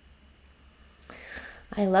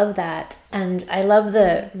 I love that. And I love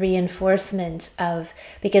the reinforcement of,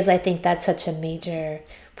 because I think that's such a major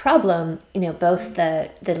problem, both the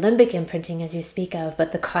limbic imprinting, as you speak of,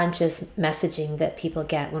 but the conscious messaging that people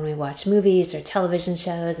get when we watch movies or television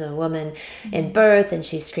shows of a woman in birth and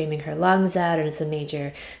she's screaming her lungs out and it's a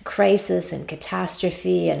major crisis and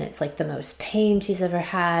catastrophe and it's like the most pain she's ever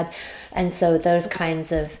had. And so those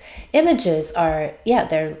kinds of images are,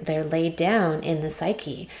 they're laid down in the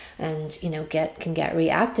psyche and, can get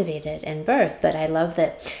reactivated in birth. But I love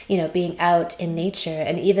that, being out in nature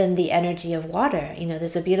and even the energy of water,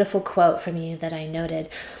 there's a beautiful quote from you that I noted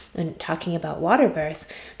when talking about water birth.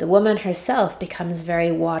 The woman herself becomes very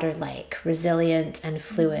water-like, resilient and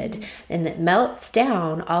fluid, and it melts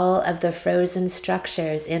down all of the frozen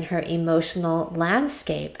structures in her emotional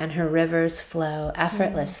landscape, and her rivers flow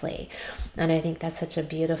effortlessly. And I think that's such a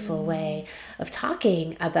beautiful way of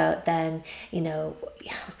talking about then,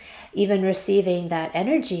 even receiving that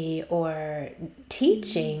energy or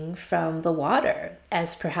teaching from the water,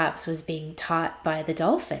 as perhaps was being taught by the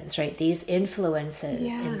dolphins, right? These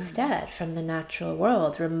influences instead from the natural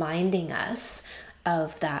world, reminding us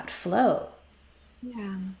of that flow.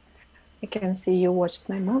 Yeah. I can see you watched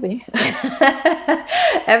my movie.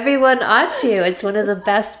 Everyone ought to. It's one of the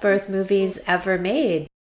best birth movies ever made.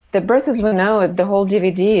 The Birth as We Know It, the whole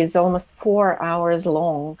DVD is almost 4 hours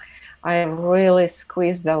long. I really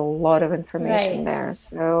squeezed a lot of information there,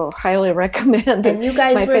 so highly recommend. And you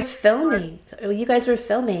guys were filming. You guys were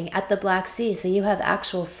filming at the Black Sea, so you have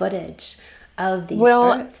actual footage of these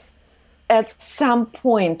births. At some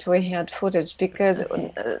point we had footage because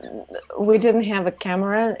we didn't have a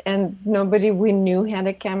camera, and nobody we knew had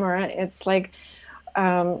a camera. It's like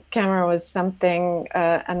camera was something,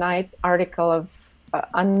 an article of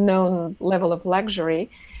unknown level of luxury,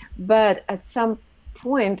 but at some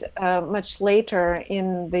point, much later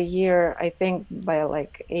in the year, I think by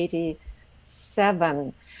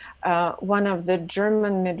 87, one of the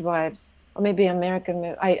German midwives, or maybe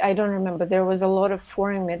American, I don't remember, there was a lot of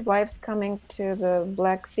foreign midwives coming to the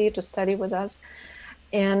Black Sea to study with us.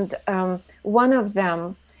 And one of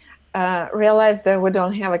them realized that we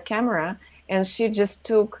don't have a camera, and she just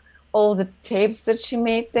took all the tapes that she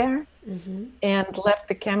made there and left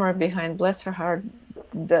the camera behind. Bless her heart.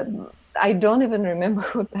 I don't even remember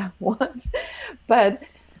who that was, but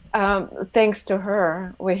thanks to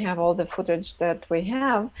her, we have all the footage that we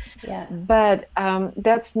have. Yeah. But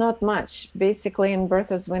that's not much. Basically, in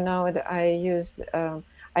Birth as We Know It, I used, I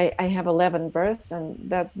have 11 births, and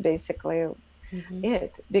that's basically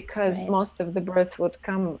it, because Right. most of the births would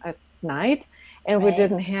come at night and we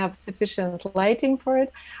didn't Right. have sufficient lighting for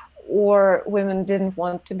it, or women didn't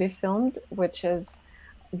want to be filmed, which is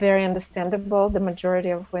very understandable. The majority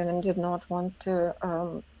of women did not want to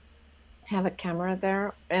have a camera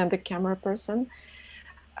there and a camera person.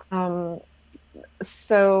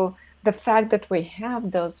 So the fact that we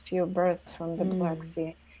have those few births from the Black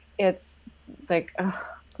Sea, it's like,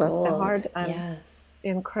 bless the Gold. heart. I'm Yeah.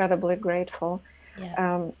 incredibly grateful.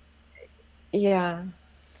 Yeah. Yeah.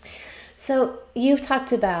 So you've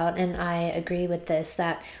talked about, and I agree with this,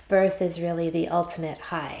 that birth is really the ultimate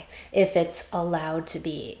high if it's allowed to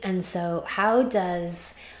be. And so how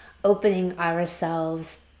does opening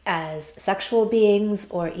ourselves as sexual beings,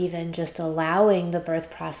 or even just allowing the birth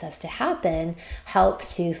process to happen, help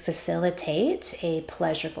to facilitate a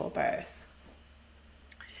pleasurable birth?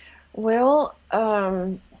 Well,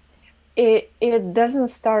 it doesn't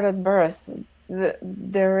start at birth.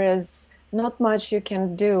 There is not much you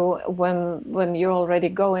can do when you already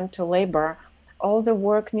go into labor. All the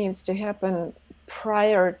work needs to happen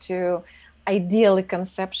prior to, ideally,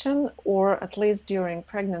 conception, or at least during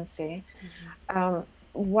pregnancy.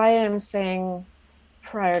 Why I'm saying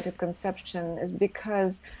prior to conception is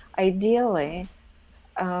because ideally,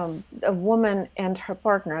 a woman and her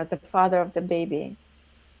partner, the father of the baby,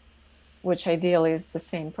 which ideally is the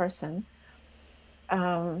same person,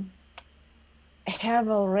 have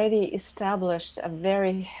already established a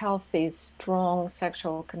very healthy, strong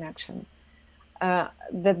sexual connection, that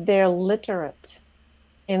they're literate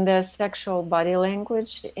in their sexual body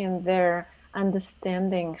language, in their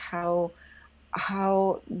understanding how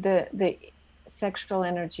the sexual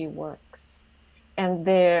energy works, and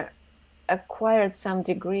they acquired some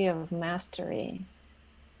degree of mastery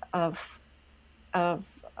of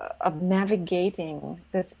navigating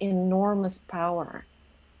this enormous power,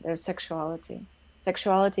 their sexuality.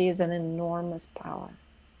 Sexuality is an enormous power.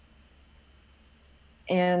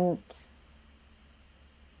 And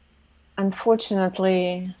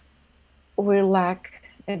unfortunately, we lack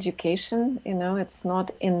education. It's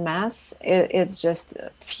not in mass. It's just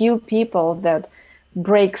a few people that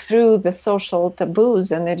break through the social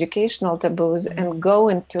taboos and educational taboos and go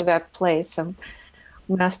into that place of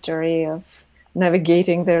mastery of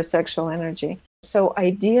navigating their sexual energy. So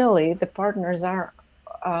ideally, the partners are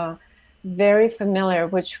very familiar,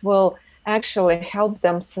 which will actually help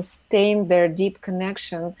them sustain their deep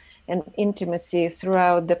connection and intimacy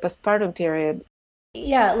throughout the postpartum period.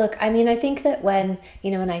 Yeah, look, I mean, I think that when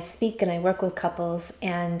I speak and I work with couples,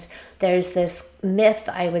 and there's this myth,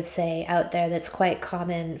 I would say, out there that's quite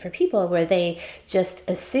common for people, where they just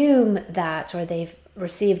assume that, or they've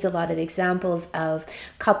received a lot of examples of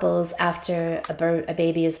couples after a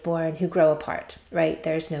baby is born who grow apart, right?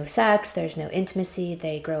 There's no sex, there's no intimacy,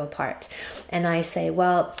 they grow apart. And I say,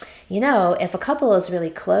 well, if a couple is really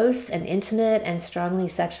close and intimate and strongly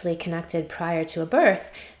sexually connected prior to a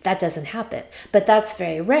birth, that doesn't happen. But that's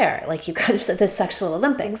very rare. Like you kind of said, the sexual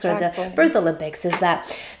Olympics or the birth Olympics is that,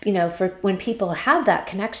 for when people have that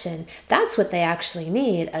connection, that's what they actually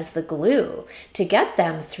need as the glue to get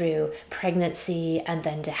them through pregnancy, and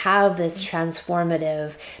then to have this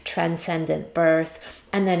transformative, transcendent birth,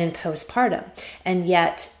 and then in postpartum. And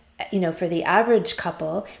yet, for the average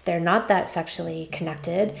couple, they're not that sexually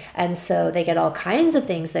connected. And so they get all kinds of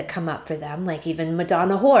things that come up for them, like even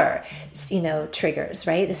Madonna whore, triggers,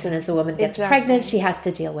 right? As soon as the woman gets pregnant, she has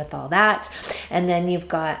to deal with all that. And then you've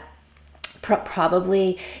got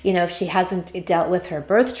probably, if she hasn't dealt with her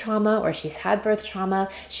birth trauma, or she's had birth trauma,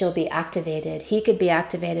 she'll be activated. He could be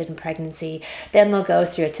activated in pregnancy. Then they'll go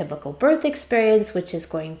through a typical birth experience, which is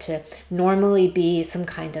going to normally be some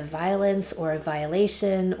kind of violence or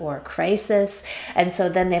violation or crisis. And so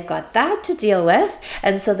then they've got that to deal with.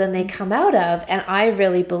 And so then they come out of, and I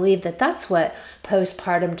really believe that that's what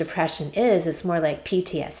postpartum depression is. It's more like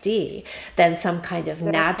PTSD than some kind of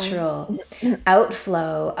natural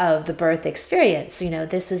outflow of the birth experience.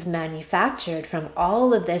 This is manufactured from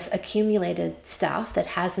all of this accumulated stuff that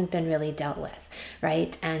hasn't been really dealt with,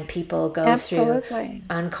 right? And people go through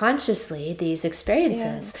unconsciously these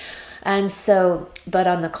experiences. Yeah. And so, but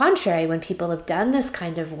on the contrary, when people have done this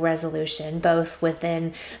kind of resolution, both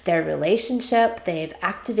within their relationship, they've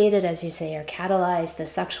activated, as you say, or catalyzed the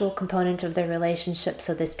sexual component of their relationship.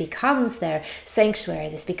 So this becomes their sanctuary,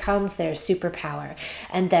 this becomes their superpower.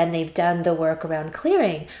 And then they've done the work around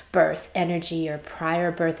clearing birth energy or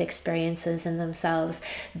prior birth experiences in themselves.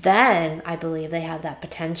 Then I believe they have that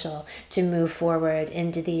potential to move forward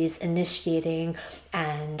into these initiating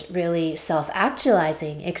and really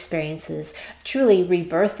self-actualizing experiences, truly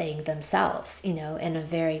rebirthing themselves, in a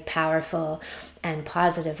very powerful and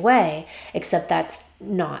positive way, except that's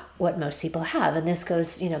not what most people have. And this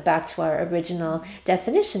goes, back to our original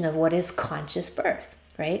definition of what is conscious birth,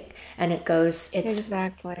 right? And it's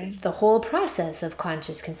Exactly. the whole process of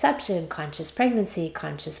conscious conception, conscious pregnancy,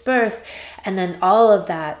 conscious birth, and then all of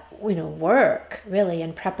that, work really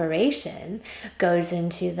and preparation goes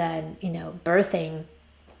into then, birthing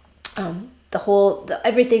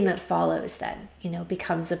everything that follows then,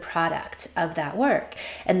 becomes a product of that work.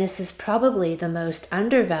 And this is probably the most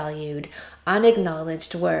undervalued,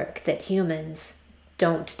 unacknowledged work that humans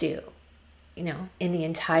don't do, in the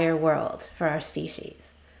entire world for our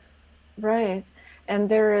species. Right. And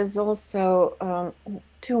there is also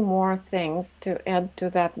two more things to add to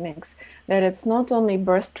that mix, that it's not only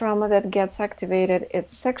birth trauma that gets activated,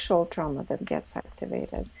 it's sexual trauma that gets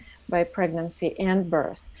activated by pregnancy and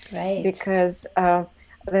birth. Right. Because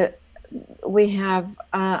we have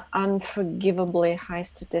unforgivably high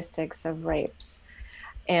statistics of rapes.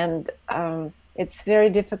 And it's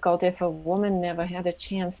very difficult if a woman never had a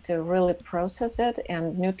chance to really process it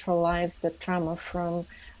and neutralize the trauma from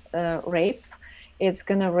rape. It's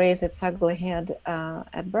going to raise its ugly head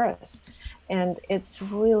at birth. And it's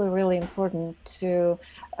really, really important to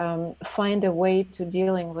find a way to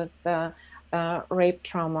dealing with rape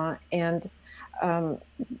trauma and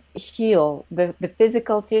heal the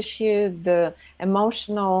physical tissue, the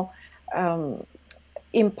emotional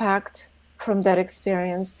impact from that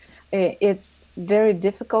experience. It's very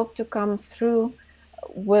difficult to come through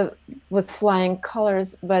with flying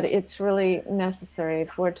colors, but it's really necessary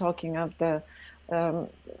if we're talking of the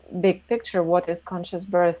big picture, what is conscious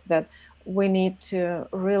birth, that we need to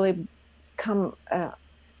really come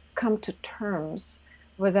to terms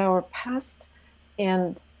with our past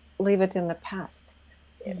and leave it in the past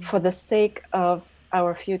for the sake of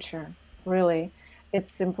our future. Really,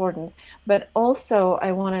 it's important. But also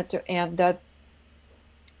I wanted to add that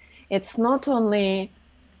it's not only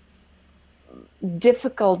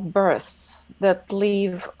difficult births that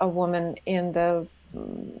leave a woman in the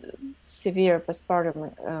severe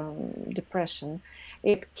postpartum depression.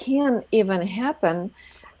 It can even happen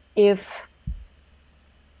if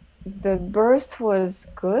the birth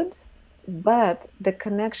was good, but the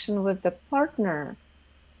connection with the partner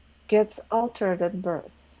gets altered at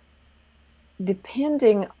birth,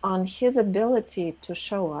 depending on his ability to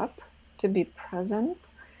show up, to be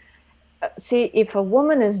present. See, if a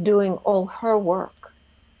woman is doing all her work,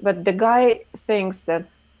 but the guy thinks that,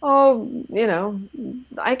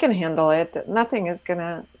 I can handle it, nothing is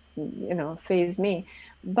gonna, faze me.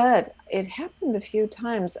 But it happened a few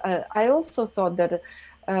times. I also thought that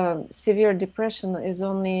severe depression is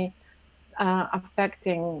only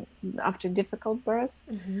affecting after difficult births.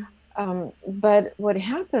 But what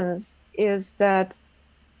happens is that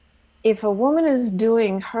if a woman is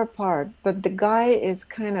doing her part, but the guy is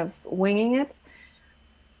kind of winging it,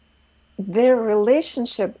 their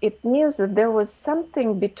relationship, it means that there was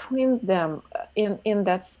something between them, in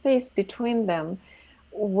that space between them,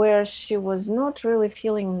 where she was not really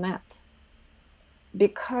feeling met.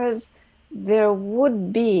 Because there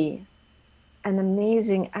would be an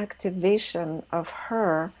amazing activation of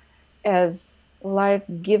her as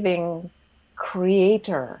life-giving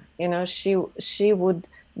creator. She would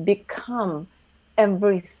become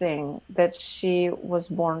everything that she was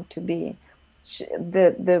born to be.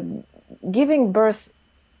 The giving birth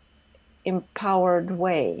empowered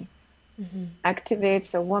way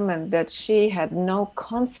activates a woman that she had no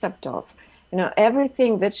concept of.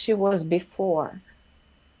 Everything that she was before,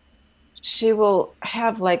 she will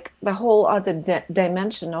have like the whole other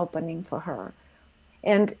dimension opening for her.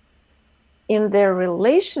 And in their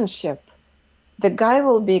relationship, the guy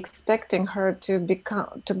will be expecting her to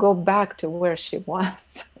go back to where she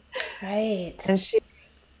was. Right. And she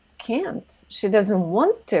can't. She doesn't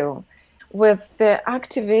want to. With the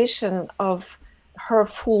activation of her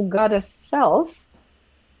full goddess self,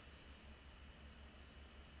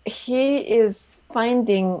 he is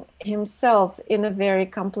finding himself in a very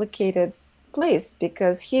complicated place,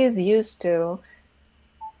 because he is used to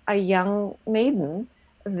a young maiden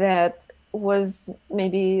that was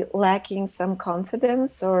maybe lacking some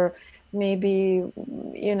confidence, or maybe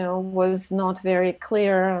was not very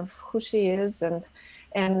clear of who she is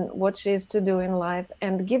and what she is to do in life.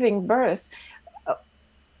 And giving birth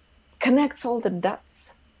connects all the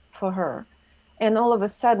dots for her, and all of a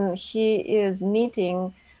sudden he is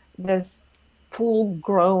meeting this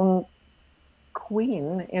full-grown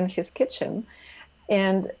queen in his kitchen,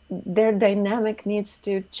 and their dynamic needs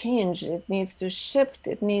to change. It needs to shift.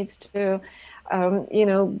 It needs to,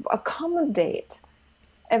 accommodate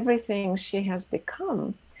everything she has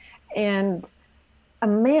become. And a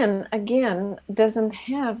man, again, doesn't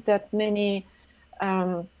have that many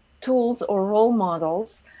tools or role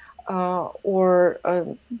models or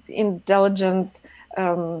intelligent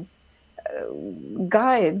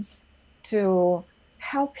guides to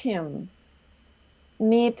help him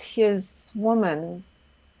meet his woman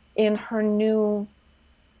in her new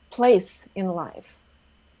place in life.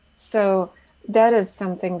 So that is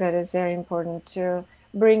something that is very important to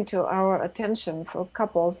bring to our attention for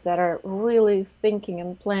couples that are really thinking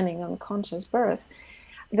and planning on conscious birth.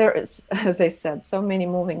 There is, as I said, so many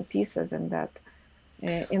moving pieces in that,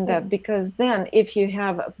 because then if you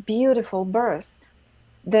have a beautiful birth,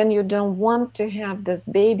 then you don't want to have this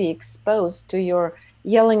baby exposed to your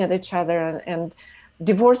yelling at each other and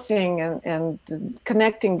divorcing and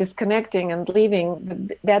connecting, disconnecting, and leaving.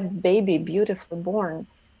 That baby, beautifully born,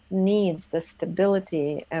 needs the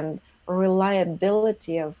stability and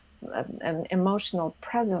reliability of an emotional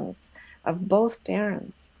presence of both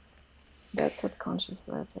parents. That's what conscious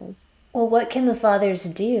birth is. Well, what can the fathers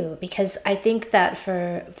do? Because I think that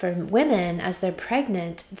for women, as they're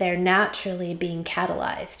pregnant, they're naturally being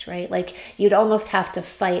catalyzed, right? Like you'd almost have to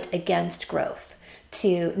fight against growth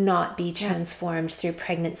to not be transformed through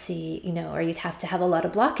pregnancy, or you'd have to have a lot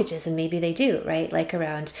of blockages, and maybe they do, right? Like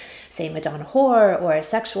around, say, Madonna whore or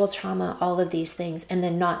sexual trauma, all of these things, and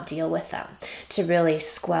then not deal with them to really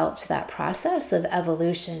squelch that process of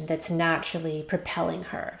evolution that's naturally propelling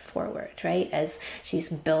her forward, right? As she's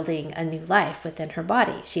building a new life within her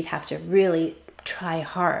body, she'd have to really try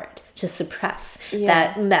hard to suppress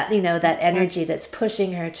that energy that's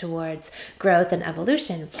pushing her towards growth and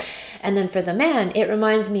evolution. And then for the man, it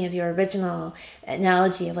reminds me of your original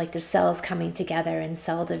analogy of like the cells coming together and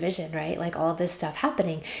cell division, right? Like all this stuff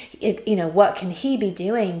happening. What can he be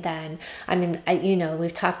doing then? I mean,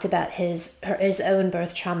 we've talked about his own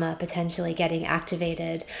birth trauma potentially getting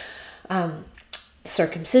activated.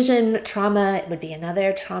 Circumcision trauma would be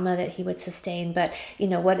another trauma that he would sustain, but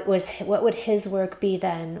what would his work be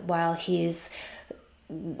then while he's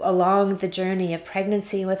along the journey of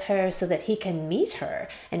pregnancy with her, so that he can meet her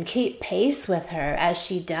and keep pace with her as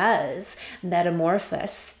she does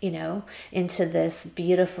metamorphose into this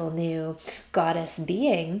beautiful new goddess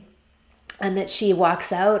being, and that she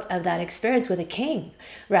walks out of that experience with a king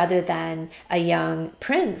rather than a young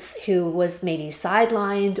prince who was maybe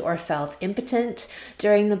sidelined or felt impotent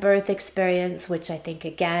during the birth experience, which I think,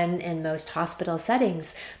 again, in most hospital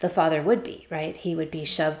settings, the father would be, right? He would be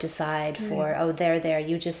shoved aside for, oh, there,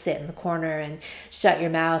 you just sit in the corner and shut your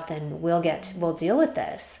mouth and we'll deal with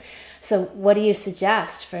this. So what do you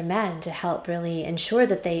suggest for men to help really ensure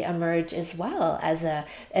that they emerge as well as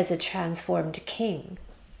a transformed king?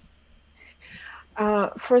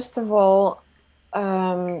 First of all,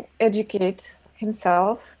 educate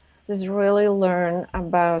himself, just really learn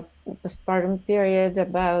about the postpartum period,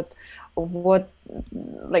 about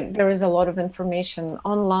there is a lot of information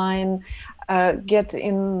online, get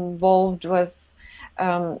involved with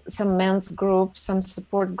some men's group, some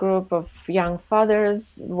support group of young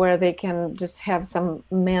fathers where they can just have some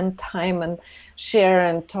man time and share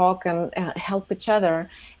and talk and help each other.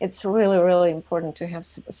 It's really, really important to have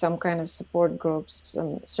some kind of support groups,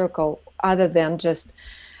 some circle, other than just,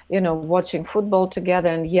 watching football together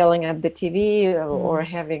and yelling at the TV or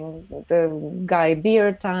having the guy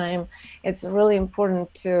beer time. It's really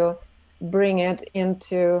important to bring it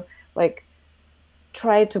into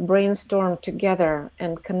try to brainstorm together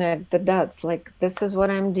and connect the dots. Like, this is what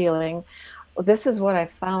I'm dealing. This is what I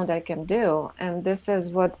found I can do. And this is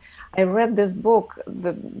what I read this book.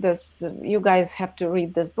 You guys have to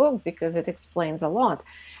read this book because it explains a lot.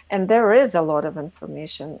 And there is a lot of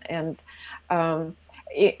information. And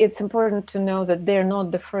it's important to know that they're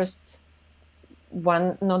not the first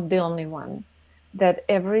one, not the only one. That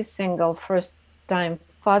every single first time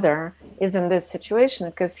father is in this situation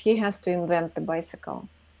because he has to invent the bicycle,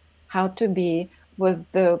 how to be with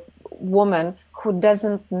the woman who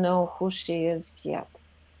doesn't know who she is yet.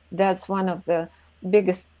 That's one of the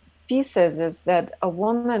biggest pieces, is that a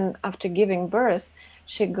woman, after giving birth,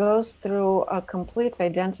 she goes through a complete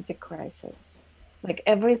identity crisis. Like,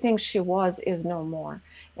 everything she was is no more.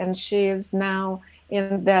 And she is now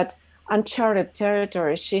in that uncharted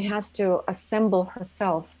territory. She has to assemble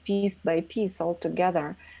herself piece by piece all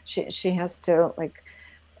together. She has to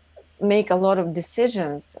make a lot of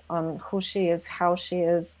decisions on who she is, how she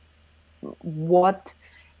is, what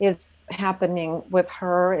is happening with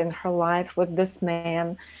her in her life with this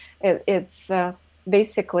man. It's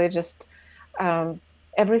basically just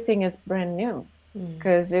everything is brand new.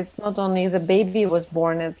 Because it's not only the baby was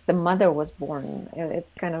born, it's the mother was born.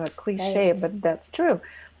 It's kind of a cliche, Right. but that's true.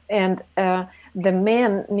 And the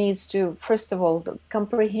man needs to, first of all,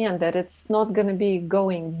 comprehend that it's not going to be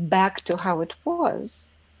going back to how it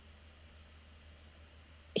was.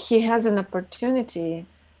 He has an opportunity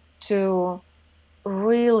to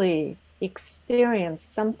really experience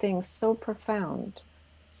something so profound,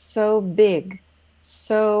 so big,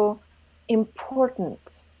 so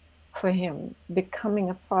important for him, becoming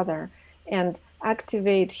a father, and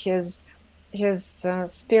activate his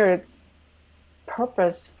spirit's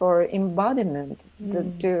purpose for embodiment,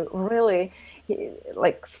 to really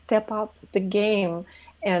like step up the game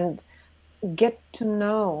and get to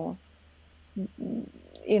know,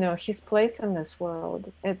 you know, his place in this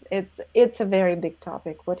world. It's a very big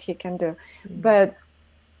topic what he can do, but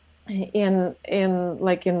in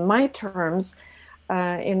my terms,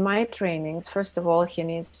 in my trainings, first of all, he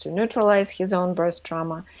needs to neutralize his own birth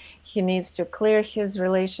trauma. He needs to clear his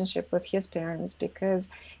relationship with his parents, because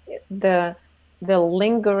the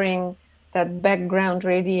lingering, that background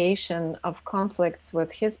radiation of conflicts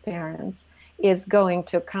with his parents is going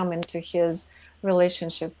to come into his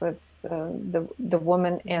relationship with the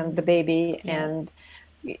woman and the baby, and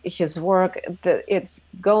his work. It's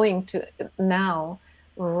going to now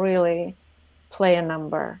really play a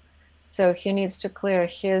number. So he needs to clear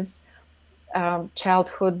his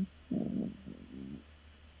childhood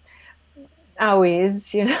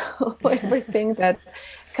owies, you know, everything that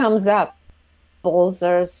comes up. Bubbles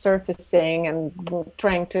are surfacing and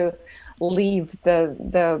trying to leave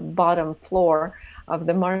the bottom floor of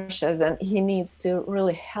the marshes, and he needs to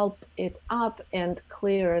really help it up and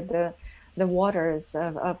clear the waters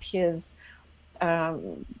of his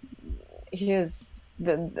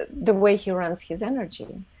the way he runs his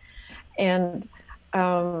energy. And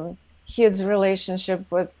his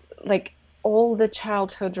relationship with, like, all the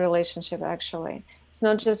childhood relationship, actually. It's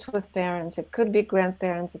not just with parents. It could be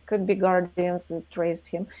grandparents. It could be guardians that raised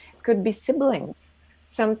him. It could be siblings.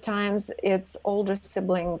 Sometimes it's older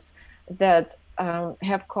siblings that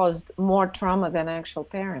have caused more trauma than actual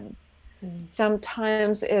parents.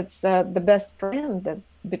 Sometimes it's the best friend that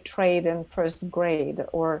betrayed in first grade,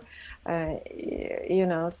 or, you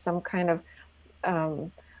know, some kind of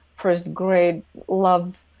first grade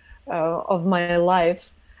love of my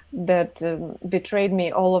life that betrayed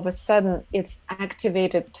me. All of a sudden it's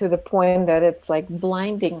activated to the point that it's like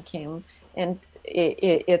blinding him, and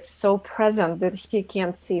it's so present that he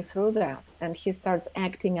can't see through that, and he starts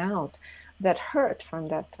acting out that hurt from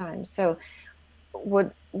that time. So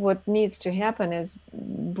what needs to happen is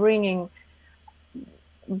bringing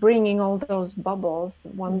all those bubbles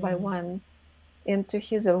one by one into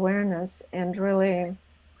his awareness, and really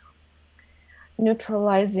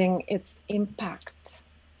neutralizing its impact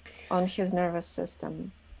on his nervous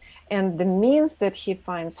system, and the means that he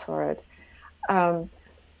finds for it,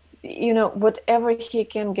 you know, whatever he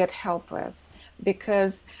can get help with,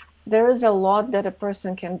 because there is a lot that a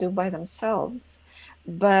person can do by themselves,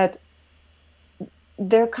 but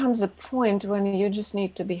there comes a point when you just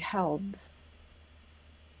need to be held.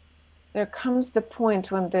 There comes the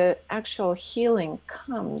point when the actual healing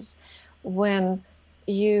comes, when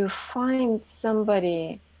you find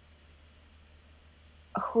somebody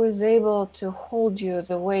who is able to hold you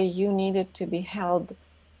the way you needed to be held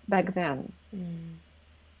back then.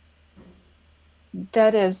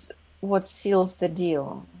 That is what seals the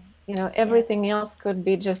deal. You know, everything else could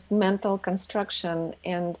be just mental construction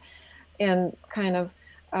and kind of,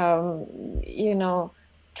 you know,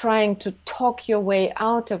 trying to talk your way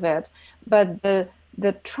out of it. But the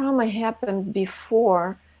trauma happened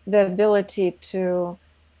before the ability to,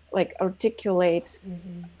 like, articulate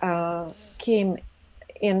came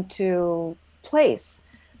into place.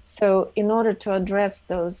 So in order to address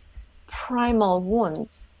those primal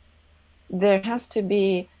wounds, there has to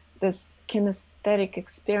be this kinesthetic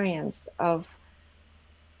experience of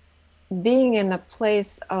being in a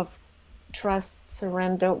place of trust,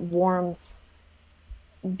 surrender, warmth,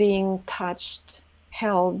 being touched,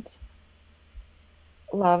 held,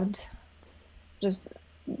 loved. Just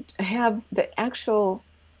have the actual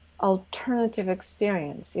alternative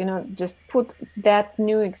experience, you know, just put that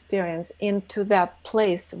new experience into that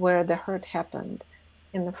place where the hurt happened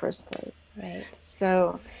in the first place. Right.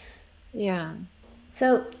 So, yeah.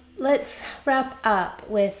 So let's wrap up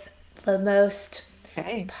with the most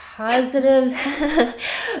positive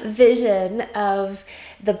vision of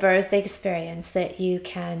the birth experience that you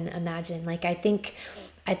can imagine. Like, I think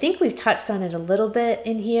we've touched on it a little bit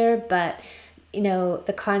in here, but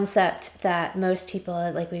the concept that most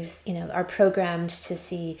people, like are programmed to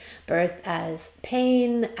see birth as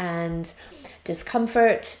pain and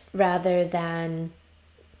discomfort rather than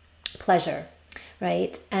pleasure,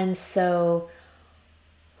 right? And so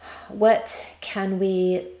what can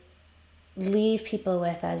we leave people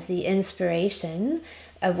with as the inspiration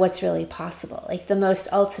of what's really possible? Like the most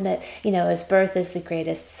ultimate, as birth is the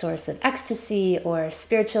greatest source of ecstasy or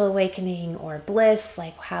spiritual awakening or bliss,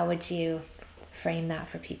 like how would you frame that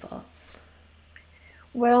for people?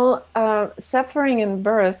 Well, suffering in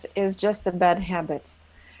birth is just a bad habit.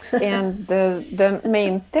 And the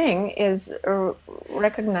main thing is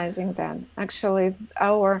recognizing that. Actually,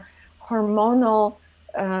 our hormonal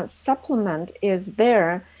supplement is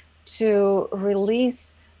there to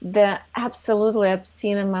release the absolutely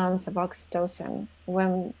obscene amounts of oxytocin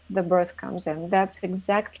when the birth comes in. That's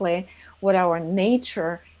exactly what our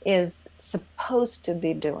nature is supposed to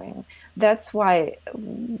be doing. That's why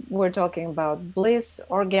we're talking about bliss,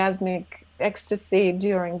 orgasmic ecstasy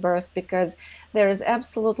during birth, because there is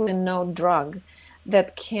absolutely no drug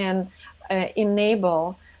that can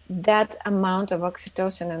enable that amount of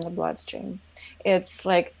oxytocin in the bloodstream. It's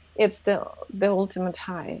like, it's the ultimate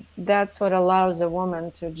high. That's what allows a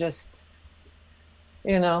woman to just,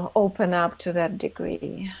 open up to that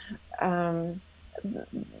degree.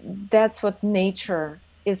 That's what nature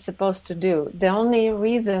is supposed to do. The only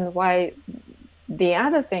reason why the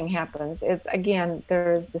other thing happens, it's again,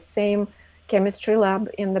 there's the same chemistry lab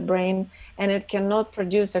in the brain, and it cannot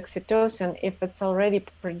produce oxytocin if it's already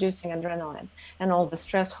producing adrenaline and all the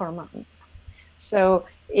stress hormones. So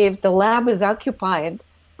if the lab is occupied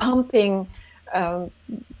pumping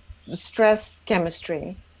stress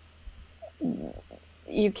chemistry,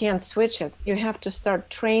 you can't switch it. You have to start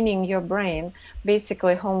training your brain.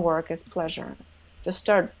 Basically, homework is pleasure. To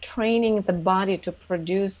start training the body to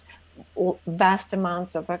produce vast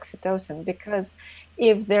amounts of oxytocin, because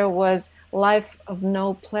if there was life of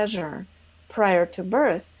no pleasure prior to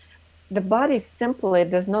birth, the body simply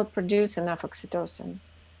does not produce enough oxytocin.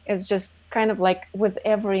 It's just kind of like with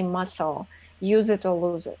every muscle, use it or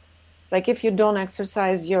lose it. It's like if you don't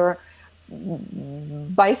exercise your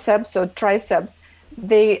biceps or triceps,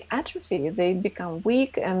 they atrophy, they become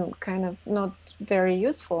weak and kind of not very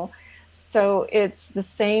useful. So it's the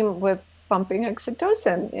same with pumping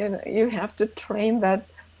oxytocin. You have to train that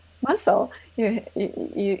muscle. You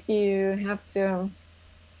have to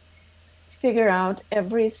figure out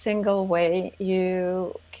every single way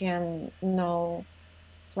you can know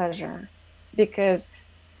pleasure, because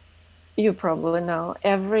you probably know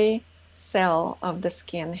every cell of the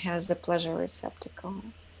skin has a pleasure receptacle.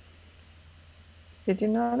 Did you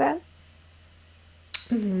know that?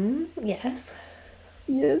 Mm-hmm. Yes.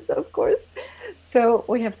 Yes, of course. So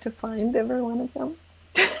we have to find every one of them.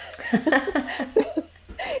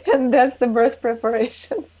 And that's the birth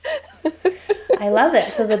preparation. I love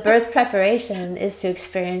it. So the birth preparation is to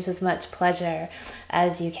experience as much pleasure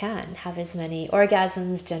as you can, have as many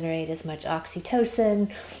orgasms, generate as much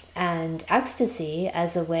oxytocin and ecstasy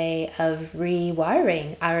as a way of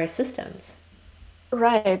rewiring our systems.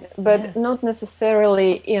 Right, but not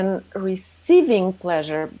necessarily in receiving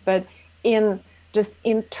pleasure, but in just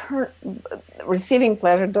receiving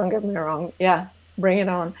pleasure, don't get me wrong, yeah, bring it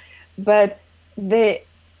on. But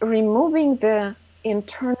removing the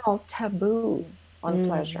internal taboo on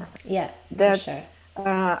pleasure. Yeah, that's sure.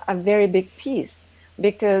 A very big piece,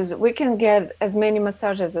 because we can get as many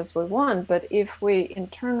massages as we want, but if we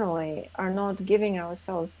internally are not giving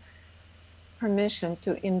ourselves permission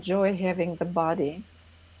to enjoy having the body,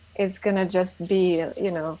 it's gonna just be,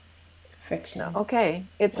 friction. Okay,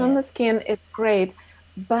 it's on the skin, it's great,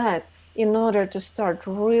 but in order to start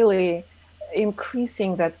really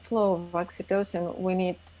increasing that flow of oxytocin, we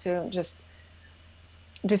need to just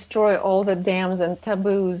destroy all the dams and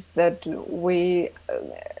taboos that we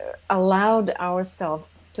allowed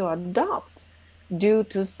ourselves to adopt due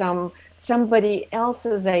to somebody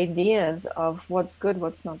else's ideas of what's good,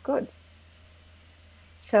 what's not good.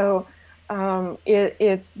 So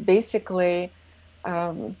it's basically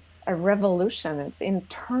a revolution. It's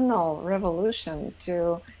internal revolution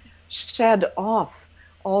to shed off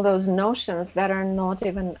all those notions that are not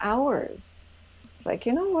even ours. It's like,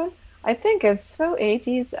 you know what? I think it's so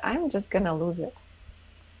 80s, I'm just going to lose it.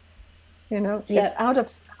 It's out of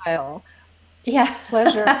style. Yeah.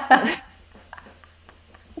 Pleasure.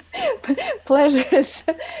 Pleasure is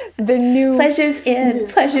the new... Pleasure's in.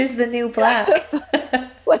 Pleasure's the new black.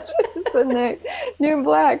 Pleasure is the new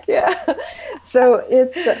black, yeah. So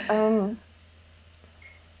it's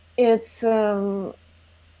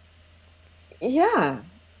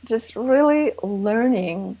just really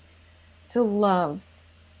learning to love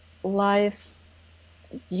life,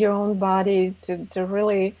 your own body, to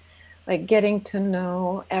really like getting to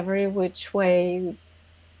know every which way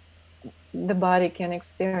the body can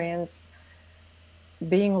experience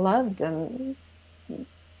being loved and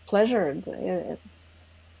pleasured. It's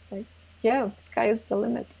like, yeah, sky's the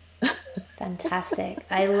limit. Fantastic.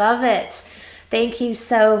 I love it. Thank you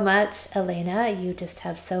so much, Elena. You just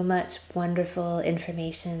have so much wonderful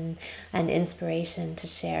information and inspiration to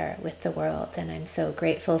share with the world, and I'm so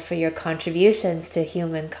grateful for your contributions to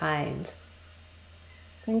humankind.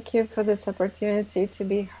 Thank you for this opportunity to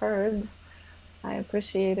be heard. I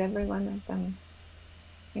appreciate every one of them.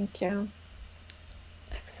 Thank you.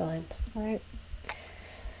 Excellent. All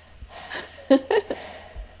right.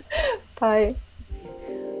 Bye.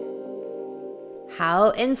 How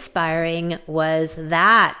inspiring was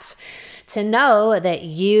that? To know that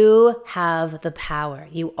you have the power.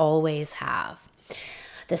 You always have.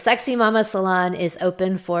 The Sexy Mama Salon is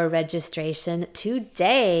open for registration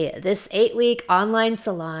today. This 8-week online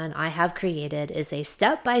salon I have created is a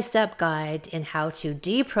step-by-step guide in how to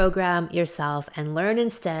deprogram yourself and learn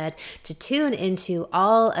instead to tune into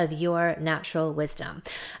all of your natural wisdom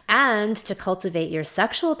and to cultivate your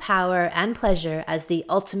sexual power and pleasure as the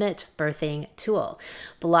ultimate birthing tool.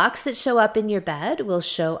 Blocks that show up in your bed will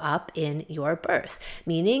show up in your birth,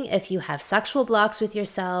 meaning if you have sexual blocks with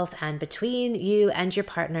yourself and between you and your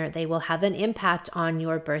partner, they will have an impact on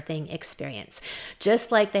your birthing experience,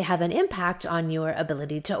 just like they have an impact on your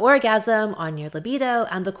ability to orgasm, on your libido,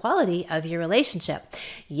 and the quality of your relationship.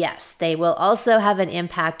 Yes, they will also have an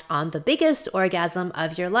impact on the biggest orgasm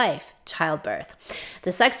of your life, childbirth.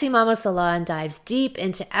 The Sexy Mama Salon dives deep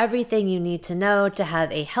into everything you need to know to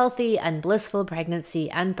have a healthy and blissful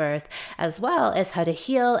pregnancy and birth, as well as how to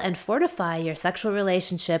heal and fortify your sexual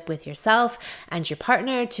relationship with yourself and your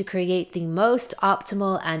partner to create the most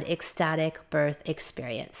optimal and ecstatic birth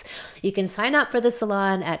experience. You can sign up for the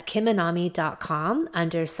salon at kiminami.com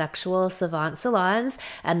under Sexual Savant Salons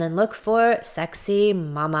and then look for Sexy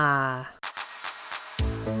Mama.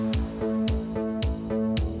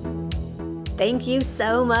 Thank you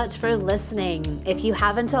so much for listening. If you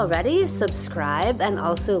haven't already, subscribe and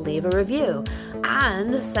also leave a review.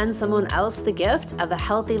 And send someone else the gift of a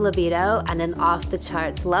healthy libido and an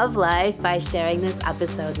off-the-charts love life by sharing this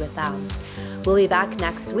episode with them. We'll be back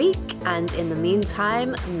next week, and in the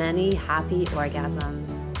meantime, many happy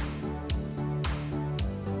orgasms.